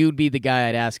 You'd be the guy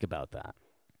I'd ask about that.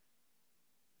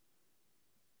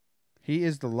 He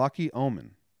is the lucky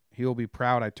omen. He will be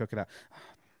proud I took it out.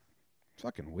 It's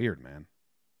fucking weird, man.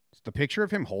 It's the picture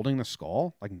of him holding the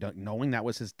skull, like knowing that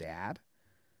was his dad.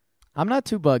 I'm not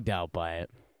too bugged out by it.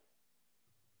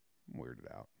 I'm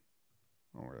weirded out.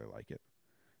 I don't really like it.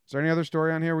 Is there any other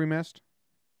story on here we missed?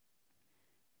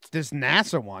 It's this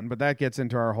NASA one, but that gets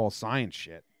into our whole science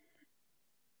shit.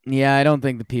 Yeah, I don't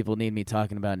think the people need me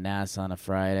talking about NASA on a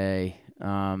Friday.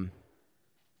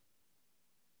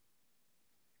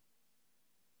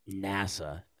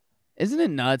 NASA. Isn't it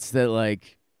nuts that,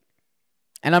 like,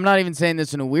 and I'm not even saying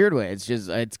this in a weird way. It's just,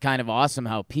 it's kind of awesome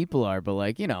how people are. But,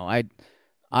 like, you know,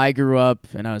 I grew up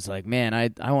and I was like, man,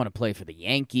 I want to play for the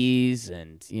Yankees.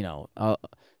 And, you know,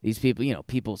 these people, you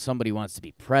know, somebody wants to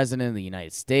be president of the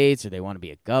United States or they want to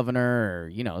be a governor or,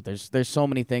 you know, there's so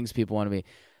many things people want to be.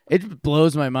 It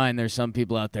blows my mind. There's some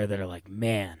people out there that are like,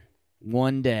 man,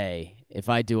 one day, if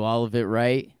I do all of it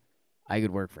right, I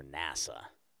could work for NASA.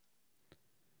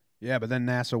 Yeah, but then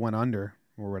NASA went under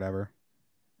or whatever.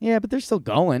 Yeah, but they're still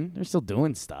going. They're still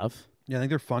doing stuff. Yeah, I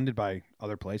think they're funded by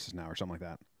other places now or something like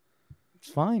that.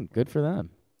 It's fine. Good for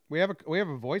them. We have a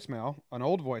voicemail, an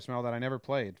old voicemail that I never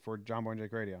played for John Boy and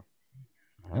Jake Radio.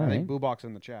 All I right. think Boobach's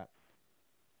in the chat.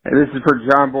 Hey, this is for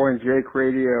John Boy and Jake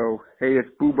Radio. Hey, it's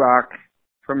Boobach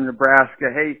from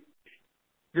Nebraska. Hey,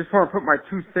 just want to put my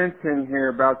 2 cents in here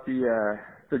about the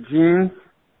jeans.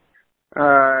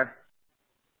 I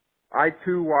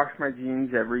too wash my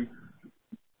jeans every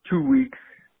 2 weeks,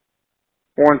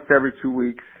 once every 2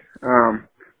 weeks.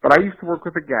 But I used to work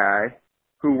with a guy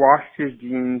who washed his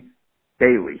jeans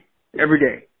daily, every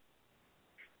day.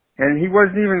 And he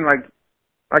wasn't even like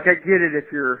I get it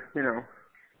if you're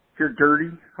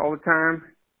dirty all the time,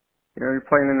 you're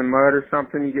playing in the mud or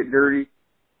something, you get dirty,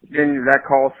 then that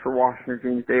calls for washing your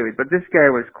jeans daily. But this guy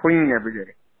was clean every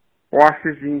day, washed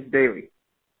his jeans daily.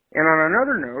 And on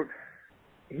another note,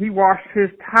 he washed his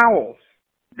towels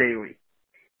daily.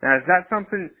 Now, is that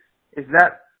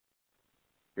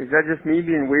just me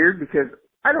being weird? Because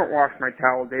I don't wash my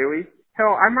towel daily.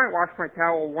 Hell, I might wash my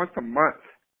towel once a month,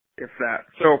 if that.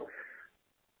 So,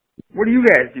 what do you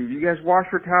guys do? Do you guys wash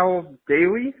your towels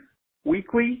daily,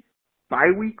 weekly,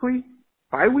 bi-weekly,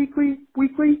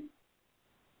 weekly?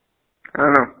 I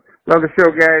don't know. Love the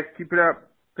show, guys. Keep it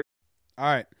up. All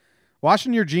right.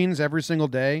 Washing your jeans every single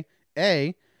day,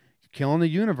 you're killing the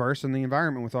universe and the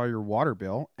environment with all your water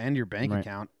bill and your bank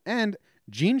account, and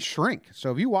jeans shrink.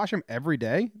 So if you wash them every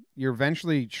day, you're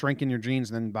eventually shrinking your jeans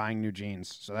and then buying new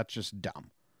jeans. So that's just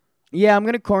dumb. Yeah, I'm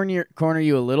going to corner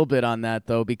you a little bit on that,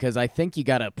 though, because I think you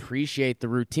got to appreciate the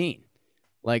routine.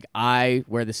 Like, I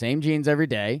wear the same jeans every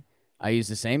day. I use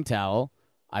the same towel.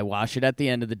 I wash it at the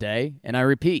end of the day, and I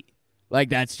repeat. Like,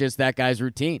 that's just that guy's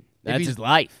routine. That's his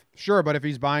life. Sure, but if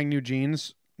he's buying new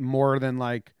jeans more than,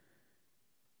 like,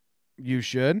 you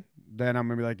should, then I'm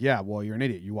going to be like, yeah, well, you're an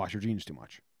idiot. You wash your jeans too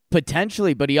much.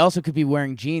 Potentially, but he also could be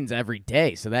wearing jeans every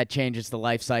day, so that changes the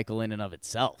life cycle in and of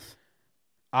itself.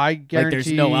 I guarantee. Like,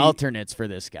 there's no alternates for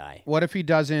this guy. What if he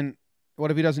doesn't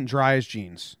dry his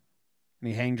jeans and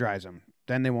he hang dries them?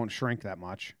 Then they won't shrink that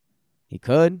much. He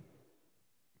could.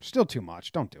 Still too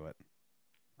much. Don't do it.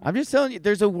 I'm just telling you,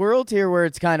 there's a world here where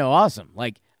it's kind of awesome.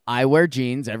 Like, I wear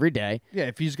jeans every day. Yeah,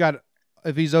 if he's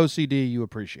OCD, you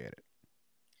appreciate it.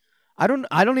 I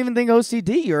don't even think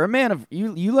OCD. You're a man of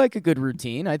you like a good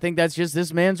routine. I think that's just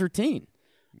this man's routine.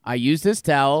 I use this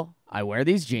towel, I wear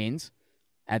these jeans.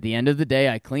 At the end of the day,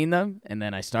 I clean them, and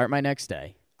then I start my next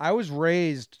day. I was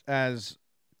raised as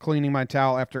cleaning my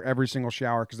towel after every single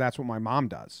shower because that's what my mom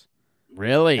does.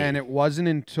 Really? And it wasn't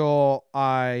until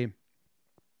when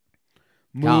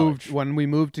we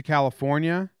moved to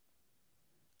California,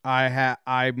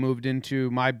 I moved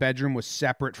into my bedroom was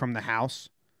separate from the house.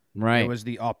 Right. It was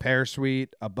the au pair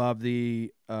suite above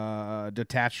the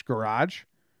detached garage.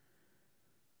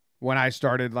 When I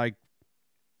started, like,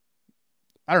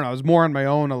 I don't know, it was more on my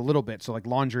own a little bit. So, like,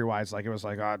 laundry-wise, like, it was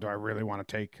like, do I really want to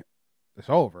take this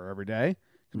over every day?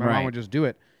 Because my mom would just do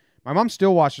it. My mom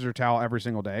still washes her towel every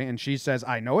single day, and she says,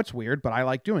 I know it's weird, but I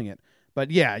like doing it.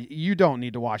 But, yeah, you don't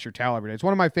need to wash your towel every day. It's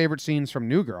one of my favorite scenes from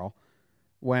New Girl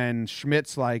when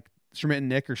Schmidt and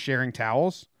Nick are sharing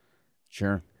towels.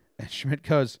 Sure. And Schmidt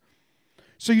goes,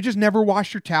 so you just never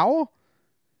wash your towel?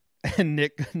 And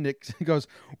Nick goes,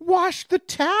 wash the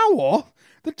towel?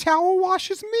 The towel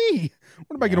washes me.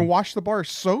 What am I going to wash the bar of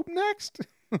soap next?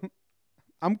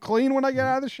 I'm clean when I get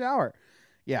out of the shower.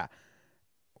 Yeah.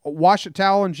 Wash a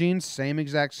towel and jeans, same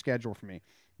exact schedule for me.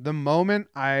 The moment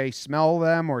I smell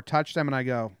them or touch them and I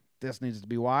go, this needs to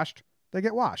be washed, they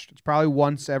get washed. It's probably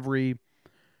once every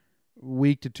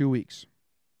week to 2 weeks.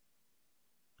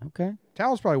 Okay.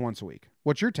 Towel's probably once a week.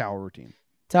 What's your towel routine?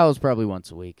 Towel's probably once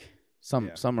a week.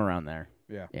 Some around there.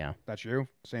 Yeah. Yeah. That's you?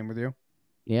 Same with you?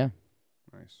 Yeah.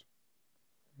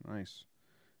 Nice.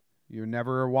 You're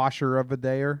never a washer of a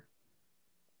dayer?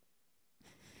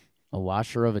 A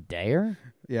washer of a dayer?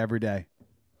 Yeah, every day.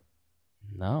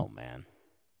 No, man.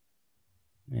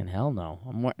 Man, hell no.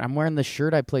 I'm wearing the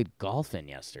shirt I played golf in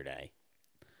yesterday.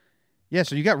 Yeah,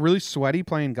 so you got really sweaty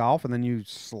playing golf and then you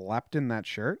slept in that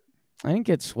shirt? I didn't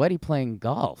get sweaty playing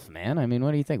golf, man. I mean,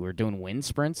 what do you think? We're doing wind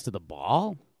sprints to the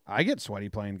ball? I get sweaty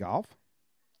playing golf.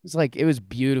 It was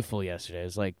beautiful yesterday. It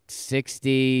was like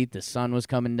 60. The sun was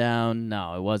coming down.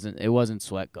 No, it wasn't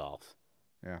sweat golf.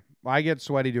 Yeah. Well, I get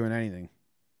sweaty doing anything.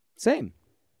 Same.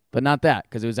 But not that,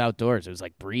 because it was outdoors. It was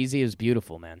like breezy. It was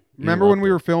beautiful, man. Remember when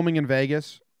we were filming in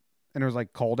Vegas and it was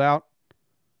like cold out?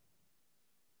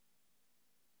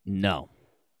 No.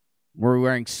 Were we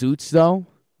wearing suits, though?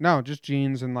 No, just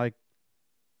jeans and like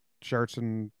shirts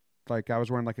and like I was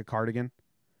wearing like a cardigan.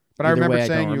 But I Either remember way,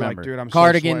 saying don't you like, remember. dude, I'm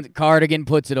cardigan. so sweat. Cardigan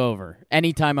puts it over.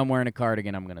 Anytime I'm wearing a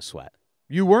cardigan, I'm gonna sweat.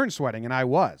 You weren't sweating, and I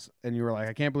was. And you were like,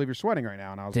 I can't believe you're sweating right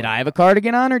now. And I was Did like, I have a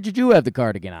cardigan on, or did you have the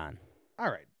cardigan on?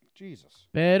 all right, Jesus.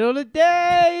 Bet of the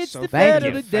day. It's So the thank bet you.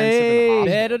 of the Offensive and day. hostile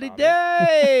Bet of the about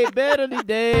day. Bet of the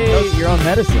day. That's your own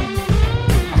medicine.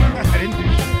 I didn't do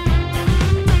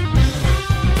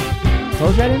shit.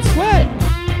 Told you I didn't sweat.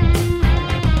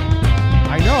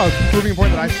 I know, I was proving a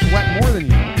point that I sweat more than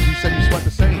you. You said you sweat the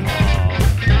same.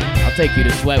 I'll take you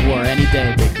to Sweat War any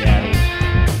day, Big Daddy.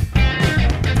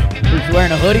 Who's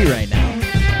wearing a hoodie right now?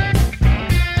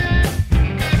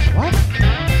 What?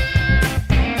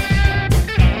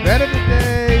 Bet of the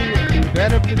day.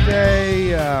 Bet of the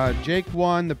day. Jake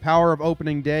won the power of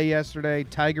opening day yesterday.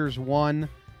 Tigers won.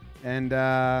 And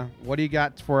what do you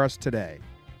got for us today?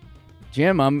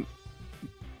 Jim,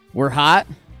 we're hot.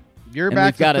 You're And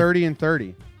back we've got to 30 and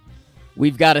 30.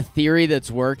 We've got a theory that's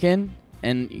working,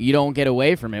 and you don't get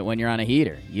away from it when you're on a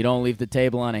heater. You don't leave the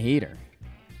table on a heater.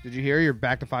 Did you hear you're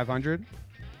back to 500?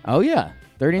 Oh, yeah.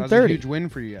 30 That and was a 30. huge win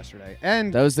for you yesterday.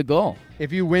 And That was the goal.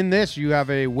 if you win this, you have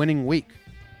a winning week.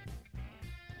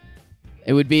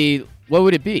 It would be, what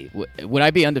would it be? Would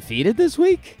I be undefeated this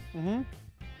week? Mm-hmm.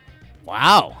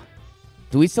 Wow.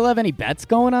 Do we still have any bets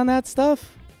going on that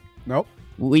stuff? Nope.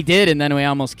 We did, and then we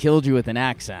almost killed you with an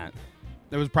accent.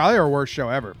 It was probably our worst show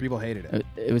ever. People hated it.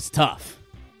 It was tough.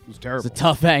 It was It terrible. was a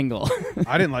tough angle.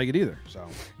 I didn't like it either. So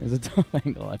It was a tough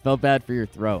angle. I felt bad for your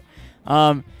throat.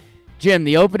 Jim,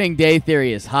 the opening day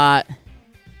theory is hot.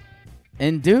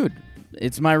 And, dude,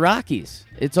 it's my Rockies.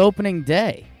 It's opening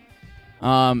day.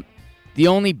 The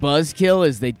only buzzkill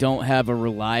is they don't have a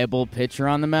reliable pitcher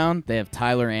on the mound. They have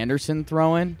Tyler Anderson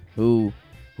throwing, who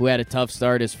had a tough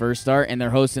start his first start, and they're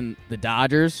hosting the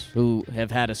Dodgers, who have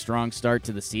had a strong start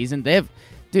to the season.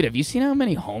 Dude, have you seen how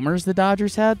many homers the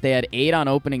Dodgers had? They had 8 on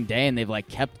opening day, and they've,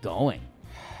 kept going.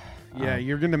 yeah,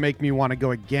 you're gonna make me want to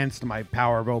go against my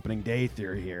power of opening day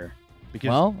theory here. Because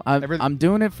Well, I'm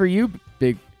doing it for you,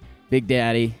 Big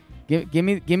Daddy. Give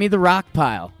me the rock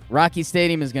pile. Rocky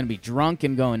Stadium is going to be drunk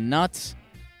and going nuts.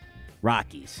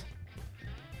 Rockies.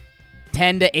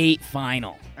 10-8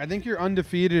 final. I think you're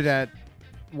undefeated at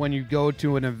when you go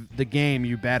to the game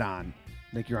you bet on.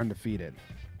 I think you're undefeated.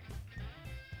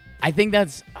 I think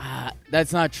that's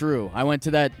not true. I went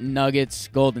to that Nuggets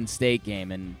Golden State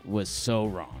game and was so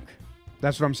wrong.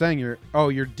 That's what I'm saying. You're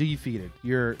defeated.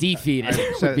 You're Defeated I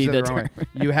would said be it the wrong way. term.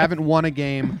 You haven't won a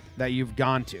game that you've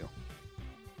gone to.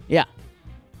 Yeah.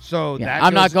 So Yeah. that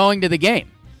I'm not goes- going to the game.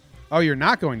 Oh, you're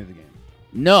not going to the game.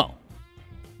 No.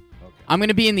 Okay. I'm going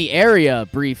to be in the area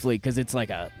briefly because it's like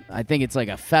a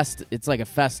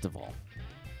festival.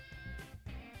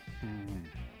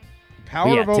 Power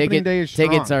But yeah, of opening day is strong.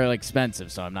 tickets are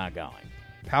expensive, so I'm not going.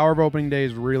 Power of opening day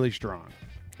is really strong.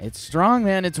 It's strong,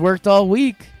 man. It's worked all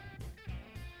week.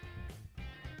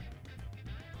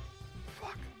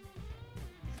 Fuck.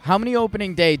 How many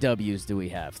opening day W's do we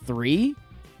have? 3?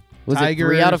 Was it 3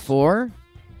 Tigers. out of 4?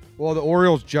 Well, the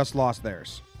Orioles just lost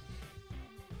theirs.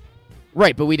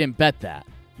 Right, but we didn't bet that.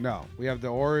 No, we have the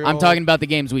Orioles. I'm talking about the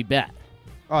games we bet.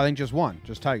 Oh, I think just one,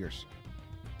 just Tigers.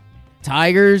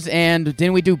 Tigers and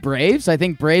didn't we do Braves? I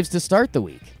think Braves to start the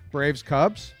week. Braves,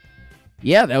 Cubs.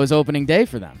 Yeah, that was opening day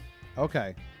for them.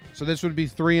 Okay, so this would be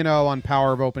 3-0 on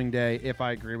power of opening day. If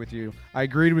I agree with you, I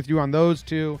agreed with you on those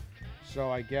two. So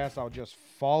I guess I'll just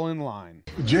fall in line.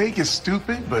 Jake is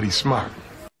stupid, but he's smart.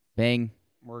 Bang.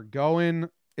 We're going.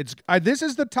 This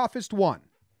is the toughest one.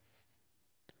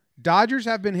 Dodgers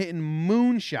have been hitting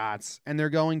moonshots, and they're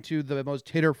going to the most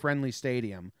hitter-friendly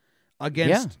stadium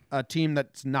against a team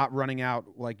that's not running out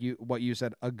what you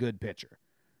said, a good pitcher.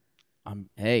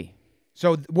 Hey.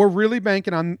 So we're really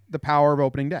banking on the power of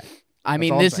opening day. I That's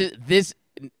mean, all I'm this saying. is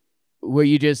what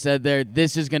you just said there.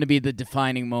 This is going to be the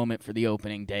defining moment for the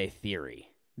opening day theory.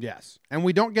 Yes, and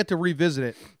we don't get to revisit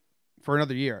it for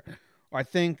another year. I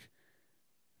think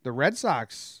the Red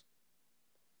Sox.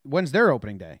 When's their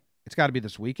opening day? It's got to be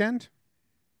this weekend.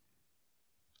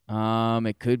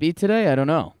 It could be today. I don't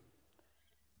know.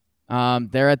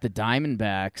 They're at the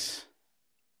Diamondbacks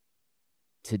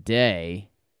today,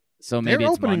 so maybe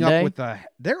They're it's opening Monday. up with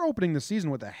They're opening the season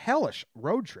with a hellish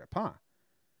road trip, huh?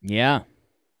 Yeah.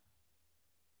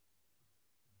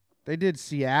 They did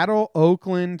Seattle,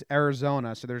 Oakland,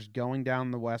 Arizona, so there's going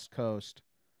down the West Coast.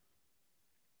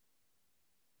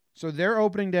 So their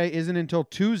opening day isn't until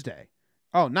Tuesday.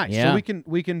 Oh, nice. Yeah.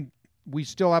 So we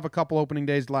still have a couple opening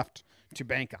days left to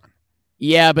bank on.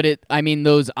 Yeah, but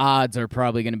those odds are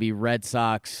probably going to be Red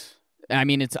Sox I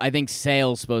mean, I think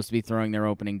Sale's supposed to be throwing their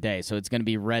opening day, so it's going to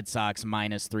be Red Sox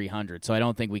minus 300. So I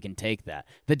don't think we can take that.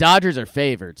 The Dodgers are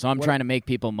favored, so I'm trying to make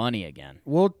people money again.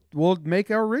 We'll make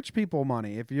our rich people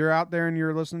money. If you're out there and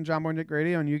you're listening to John Boy Nick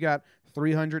Radio and you got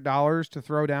 $300 to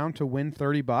throw down to win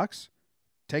 $30,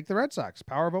 take the Red Sox.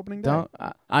 Power of opening day.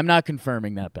 I'm not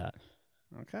confirming that bet.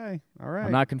 Okay. All right.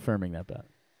 I'm not confirming that bet.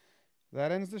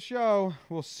 That ends the show.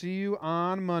 We'll see you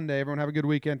on Monday. Everyone have a good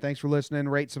weekend. Thanks for listening.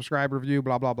 Rate, subscribe, review,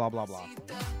 blah, blah, blah, blah, blah.